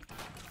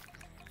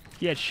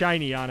 He had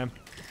shiny on him.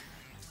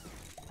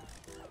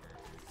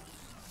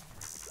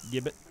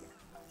 Gibbet.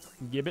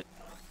 Gibbet.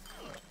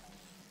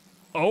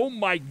 Oh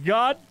my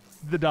god,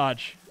 the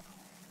dodge.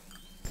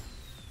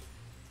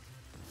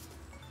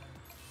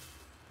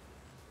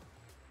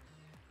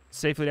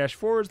 Safely dash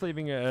forwards,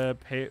 leaving a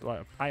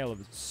pile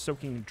of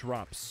soaking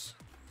drops.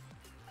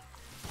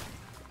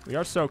 We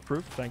are soak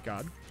proof, thank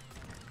god.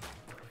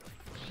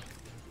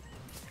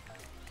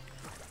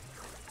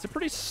 It's a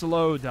pretty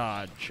slow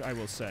dodge, I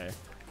will say.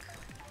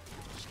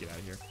 Just get out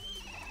of here.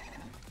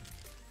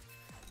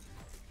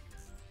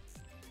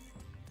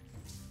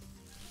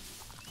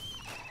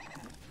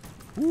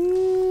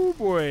 Ooh,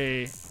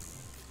 boy.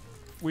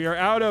 We are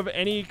out of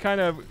any kind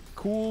of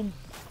cool,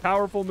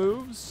 powerful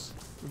moves.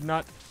 We've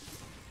not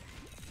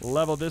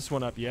leveled this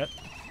one up yet.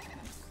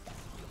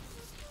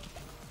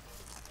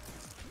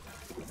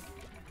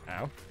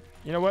 Ow.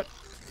 You know what?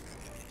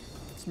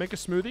 Let's make a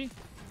smoothie.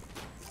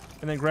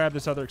 And then grab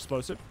this other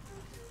explosive.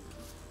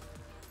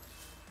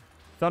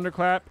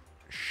 Thunderclap.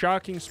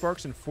 Shocking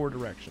sparks in 4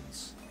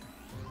 directions.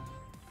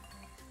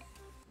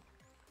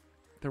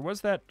 There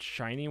was that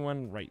shiny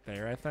one right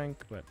there, I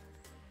think, but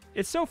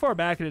it's so far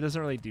back that it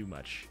doesn't really do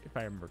much, if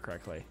I remember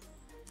correctly.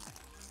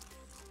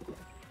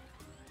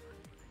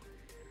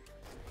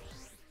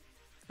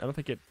 I don't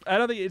think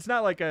it's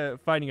not like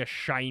finding a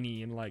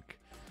shiny in like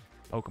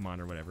Pokemon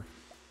or whatever.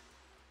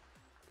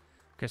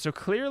 Okay, so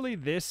clearly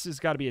this has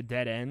got to be a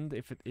dead end.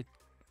 If it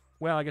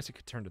well, I guess it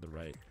could turn to the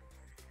right.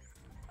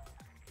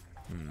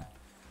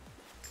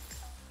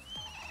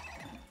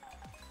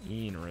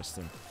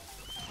 Interesting.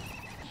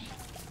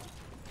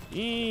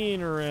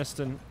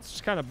 Interesting. It's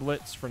just kind of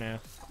blitz for now.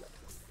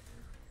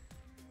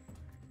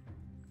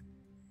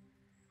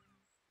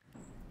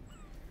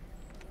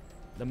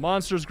 The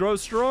monsters grow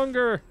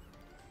stronger.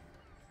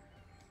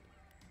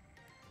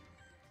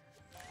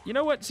 You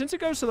know what? Since it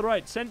goes to the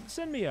right,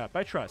 send me up.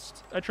 I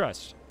trust. I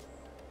trust.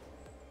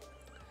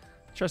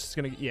 Trust it's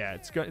gonna. Yeah,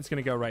 it's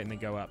gonna go right and then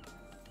go up.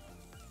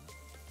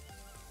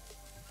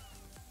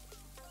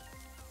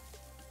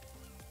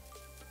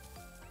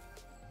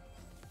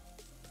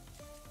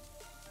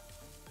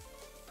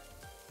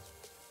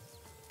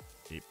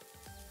 Deep.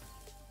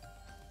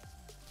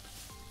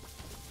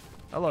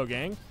 Hello,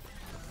 gang.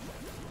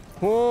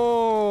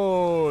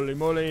 Holy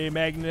moly,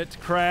 magnet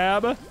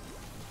crab.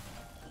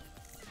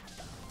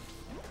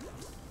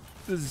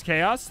 This is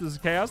chaos. This is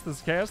chaos. This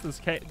is chaos. This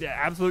is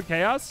absolute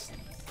chaos.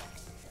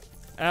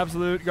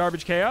 Absolute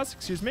garbage chaos.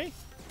 Excuse me.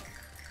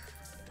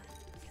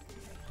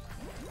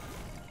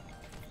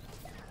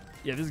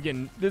 Yeah, this is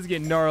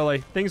getting gnarly.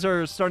 Things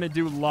are starting to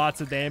do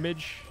lots of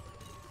damage,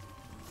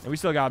 and we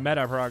still got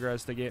meta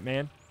progress to get,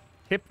 man.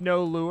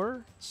 Hypno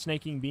lure,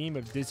 snaking beam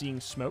of dizzying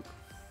smoke.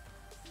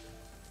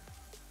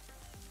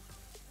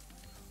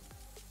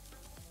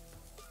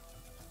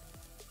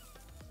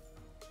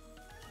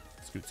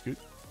 Scoot, scoot.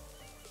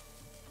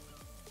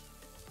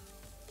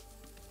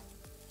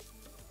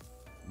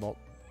 Well,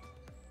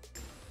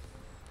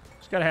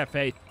 just gotta have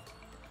faith.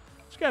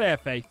 Just gotta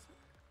have faith.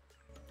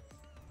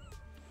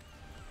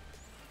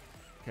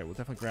 Okay, we'll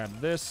definitely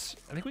grab this.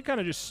 I think we kind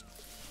of just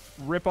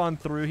rip on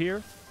through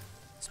here,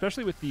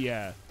 especially with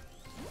the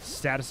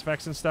status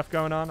effects and stuff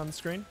going on the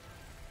screen.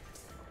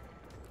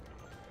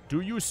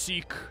 Do you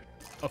seek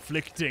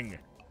afflicting?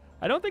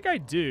 I don't think I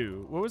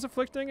do. What was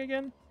afflicting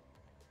again?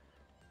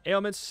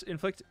 Ailments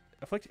afflict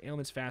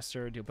ailments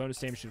faster. Deal bonus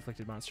damage to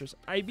afflicted monsters.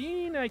 I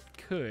mean, I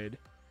could.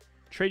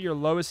 Trade your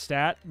lowest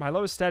stat. My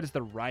lowest stat is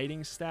the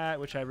riding stat,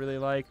 which I really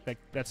like.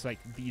 That's like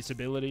these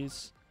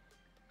abilities.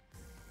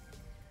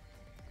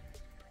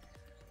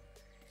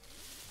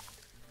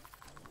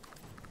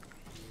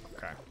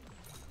 Okay.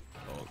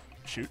 Oh,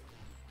 shoot.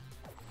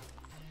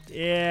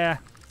 Yeah.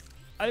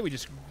 I think we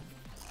just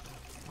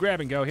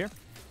grab and go here.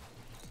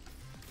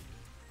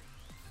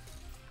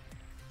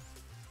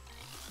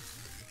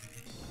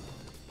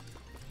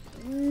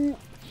 Ooh.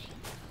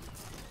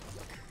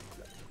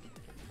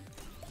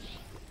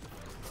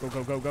 Go,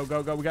 go, go, go,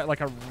 go, go. We got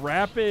like a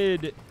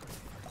rapid,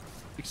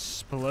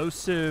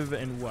 explosive,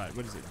 and what?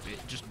 What is it?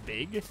 Just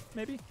big,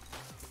 maybe?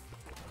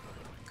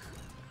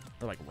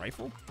 Or like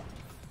rifle?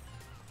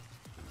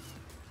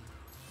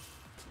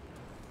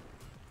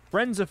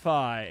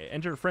 Frenzify.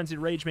 Enter Frenzied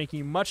Rage, making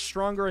you much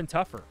stronger and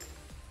tougher.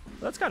 Well,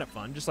 that's kind of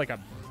fun. Just like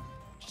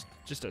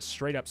just a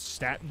straight up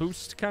stat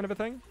boost kind of a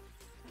thing.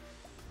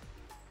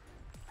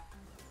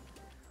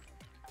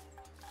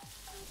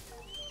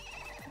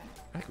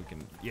 I think we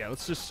can, yeah,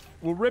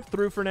 we'll rip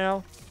through for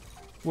now.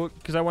 Well,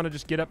 because I want to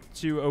just get up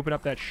to open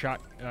up that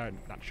not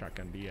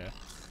shotgun, the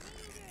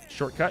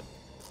shortcut.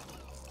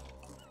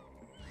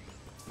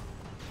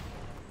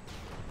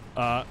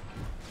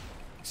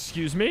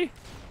 Excuse me?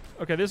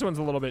 Okay, this one's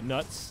a little bit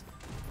nuts.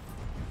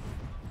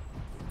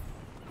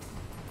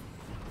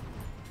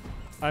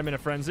 I'm in a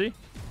frenzy.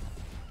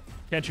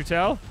 Can't you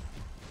tell?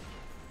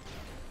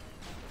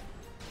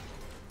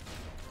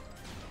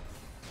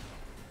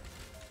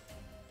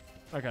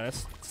 Okay,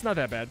 it's not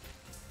that bad.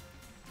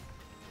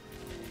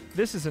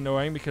 This is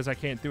annoying because I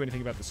can't do anything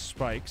about the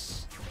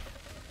spikes.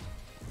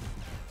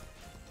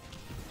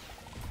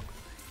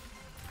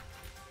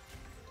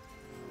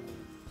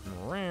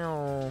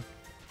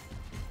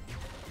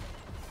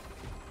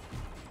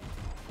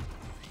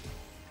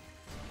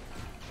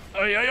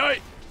 Ay, ay, ay!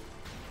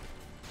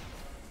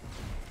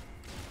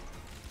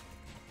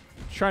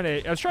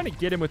 I was trying to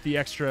get him with the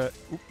extra,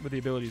 with the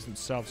abilities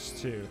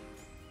themselves too.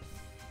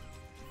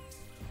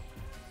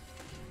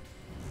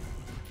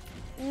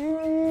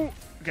 Ooh.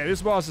 Okay,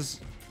 this boss is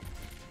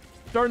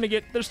starting to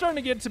get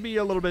to be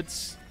a little bit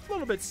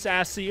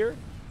sassier.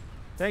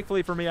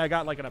 Thankfully for me, I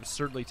got like an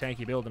absurdly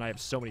tanky build, and I have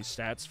so many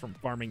stats from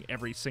farming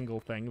every single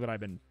thing that I've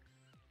been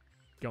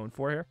going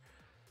for here.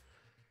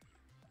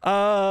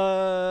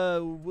 I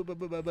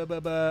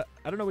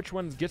don't know which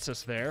one gets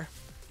us there.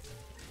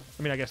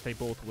 I mean, I guess they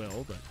both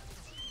will, but...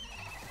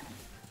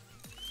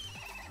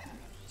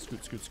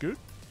 Scoot, scoot, scoot.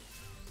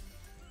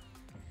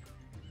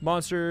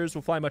 Monsters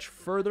will fly much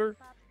further.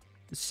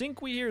 The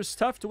sink we hear is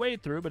tough to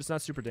wade through, but it's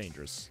not super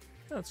dangerous.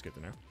 Oh, that's good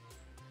to know.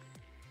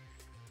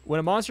 When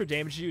a monster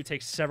damages you, it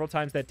takes several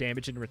times that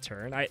damage in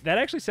return. That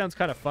actually sounds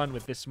kind of fun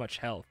with this much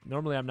health.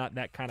 Normally, I'm not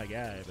that kind of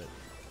guy, but...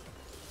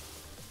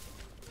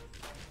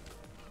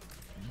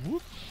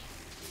 Whoop.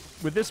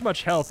 With this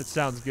much health, it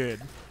sounds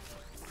good.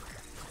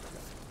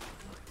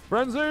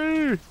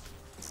 Frenzy!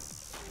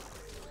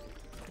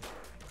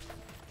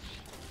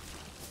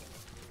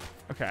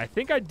 Okay, I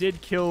think I did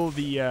kill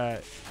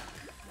the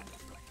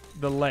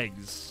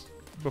legs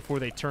before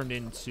they turned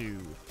into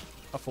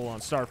a full-on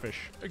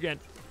starfish. Again.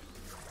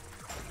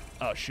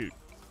 Oh, shoot.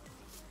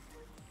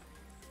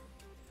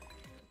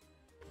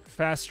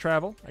 Fast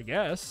travel, I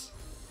guess.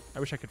 I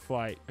wish I could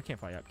fly. I can't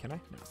fly up, can I?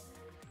 No.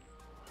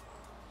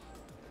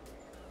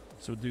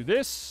 So we'll do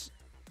this.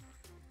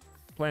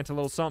 Plant a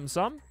little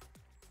something.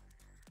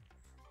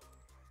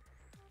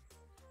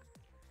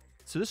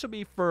 So this will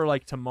be for,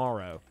 like,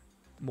 tomorrow,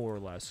 more or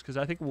less, because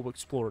I think we'll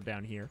explore it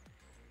down here.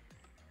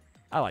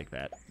 I like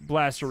that.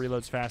 Blaster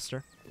reloads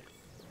faster.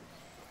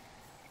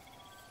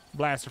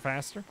 Blaster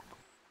faster.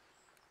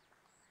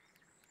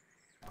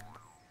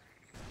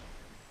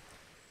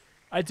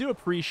 I do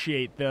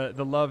appreciate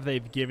the love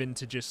they've given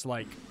to just,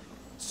 like,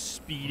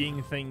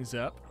 speeding things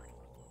up.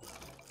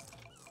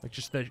 Like,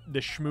 just the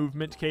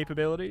shmovement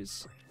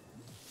capabilities.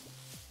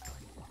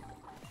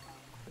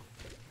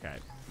 Okay.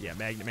 Yeah,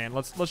 Magnet Man.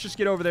 Let's just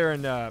get over there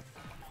and, let's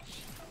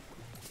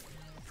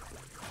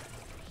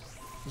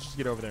just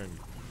get over there and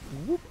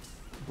whoop,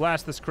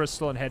 blast this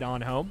crystal and head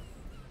on home.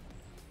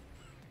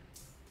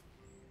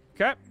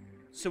 Okay.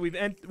 So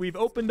we've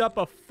opened up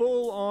a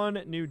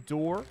full-on new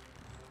door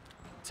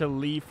to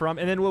leave from,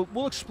 and then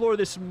we'll explore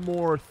this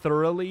more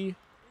thoroughly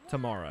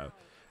tomorrow.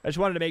 I just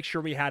wanted to make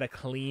sure we had a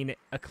clean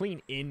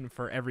inn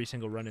for every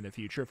single run in the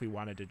future if we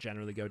wanted to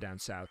generally go down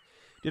south.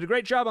 Did a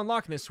great job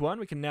unlocking this one.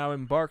 We can now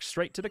embark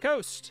straight to the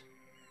coast.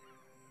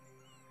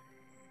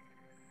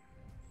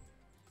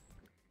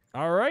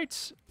 All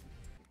right.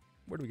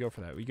 Where do we go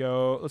for that?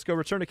 Let's go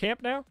return to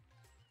camp now.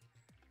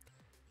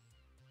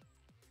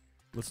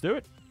 Let's do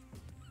it.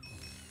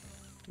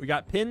 We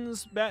got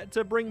pins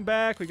to bring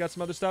back. We got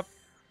some other stuff.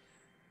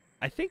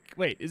 I think,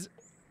 wait,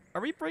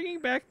 are we bringing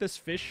back this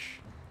fish?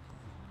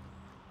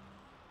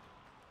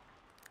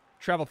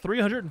 Travel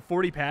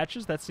 340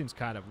 patches? That seems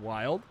kind of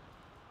wild.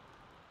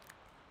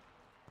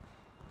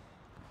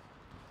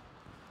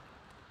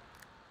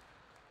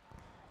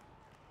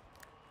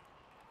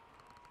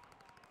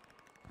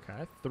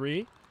 Okay,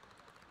 3,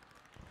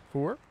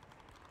 4.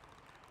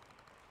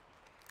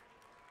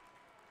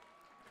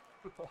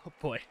 Oh,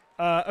 boy.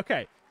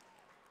 Okay.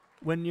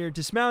 When you're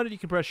dismounted, you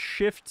can press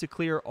shift to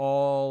clear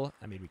all...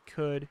 I mean, we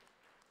could.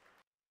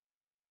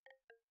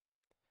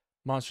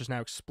 Monsters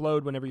now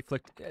explode whenever you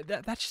flick...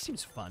 That just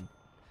seems fun.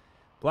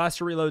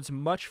 Blaster reloads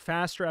much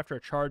faster after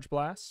a charge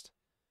blast.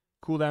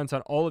 Cooldowns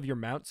on all of your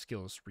mount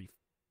skills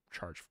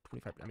recharge for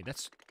 25... I mean,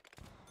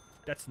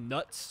 that's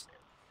nuts.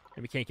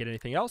 And we can't get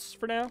anything else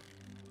for now.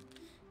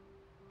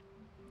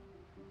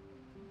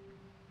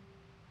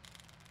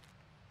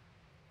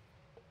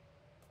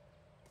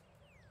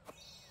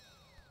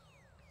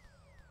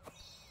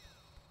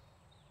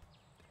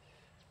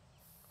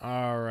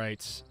 All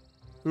right.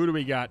 Who do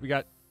we got? We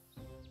got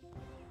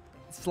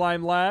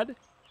Slime Lad.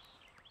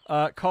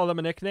 Call them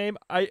a nickname.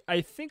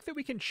 I think that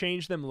we can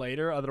change them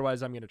later.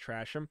 Otherwise, I'm going to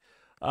trash them.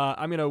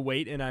 I'm going to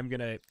wait, and I'm going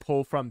to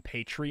pull from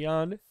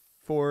Patreon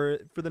for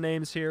the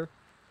names here.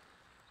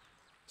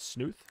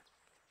 Snooth.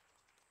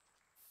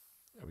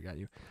 Oh, we got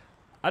you.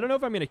 I don't know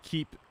if I'm going to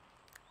keep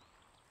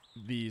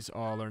these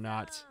all or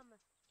not.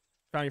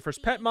 Found your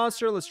first pet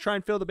monster. Let's try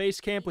and fill the base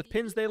camp with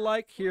pins they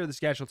like. Here, this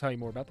guy will tell you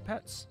more about the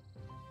pets.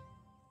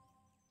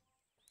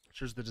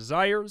 Shows the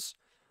desires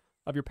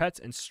of your pets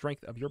and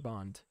strength of your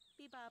bond.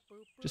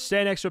 Just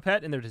stand next to a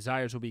pet and their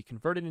desires will be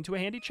converted into a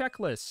handy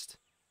checklist.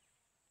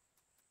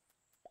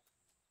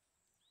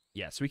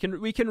 Yes, we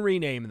can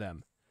rename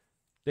them.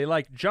 They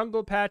like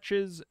jungle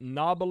patches,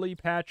 knobbly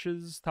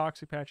patches,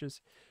 toxic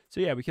patches.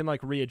 So yeah, we can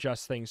like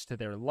readjust things to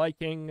their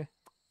liking.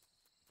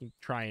 You can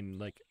try and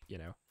like, you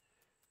know,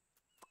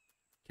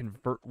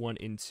 convert one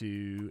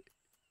into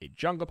a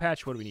jungle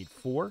patch. What do we need?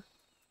 4?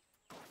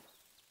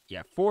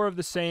 Yeah, 4 of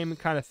the same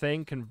kind of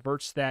thing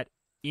converts that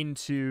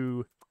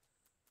into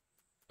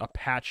a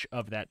patch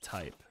of that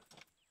type,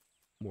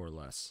 more or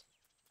less.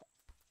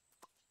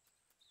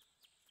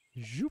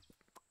 Zoop.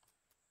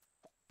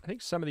 I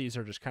think some of these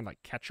are just kind of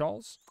like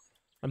catch-alls.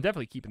 I'm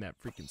definitely keeping that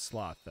freaking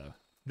sloth, though.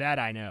 That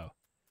I know.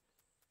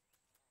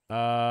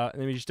 And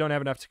then we just don't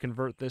have enough to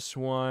convert this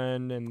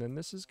one, and then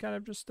this is kind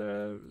of just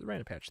a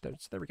random patch.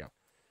 There we go.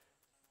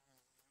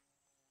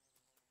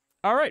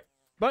 All right.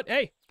 But,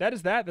 hey, that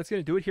is that. That's going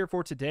to do it here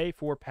for today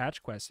for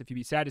Patch Quest. If you'd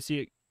be sad to see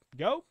it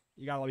go,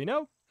 you got to let me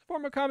know.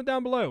 Form a comment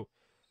down below.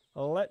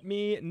 let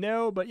me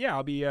know. But yeah,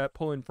 I'll be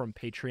pulling from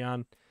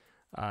Patreon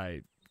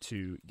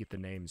to get the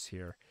names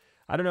here.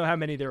 I don't know how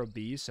many there will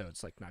be, so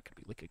it's like not going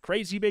to be like a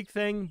crazy big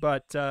thing.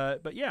 But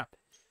yeah,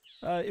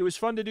 it was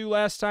fun to do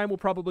last time. We'll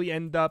probably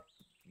end up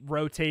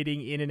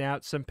rotating in and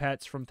out some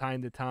pets from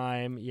time to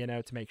time, you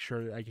know, to make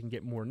sure that I can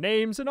get more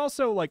names, and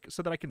also like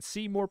so that I can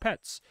see more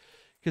pets,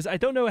 because I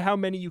don't know how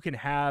many you can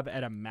have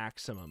at a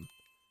maximum.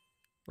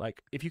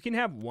 Like if you can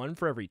have one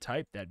for every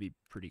type, that'd be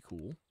pretty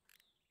cool,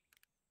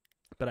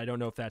 but I don't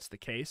know if that's the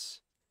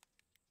case.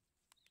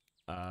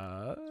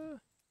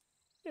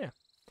 Yeah,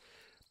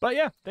 but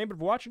yeah, thank you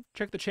for watching.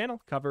 Check the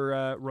channel,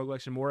 cover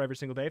roguelikes and more every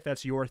single day if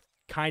that's your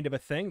kind of a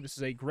thing. This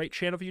is a great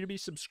channel for you to be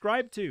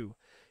subscribed to. You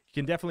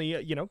can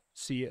definitely, you know,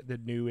 see the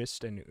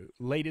newest and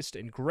latest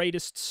and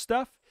greatest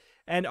stuff.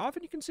 And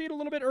often you can see it a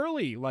little bit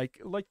early, like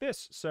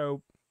this.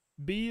 So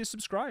be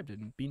subscribed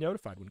and be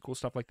notified when cool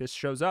stuff like this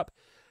shows up.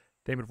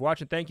 Thank you for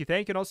watching. Thank you,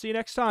 and I'll see you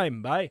next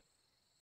time. Bye.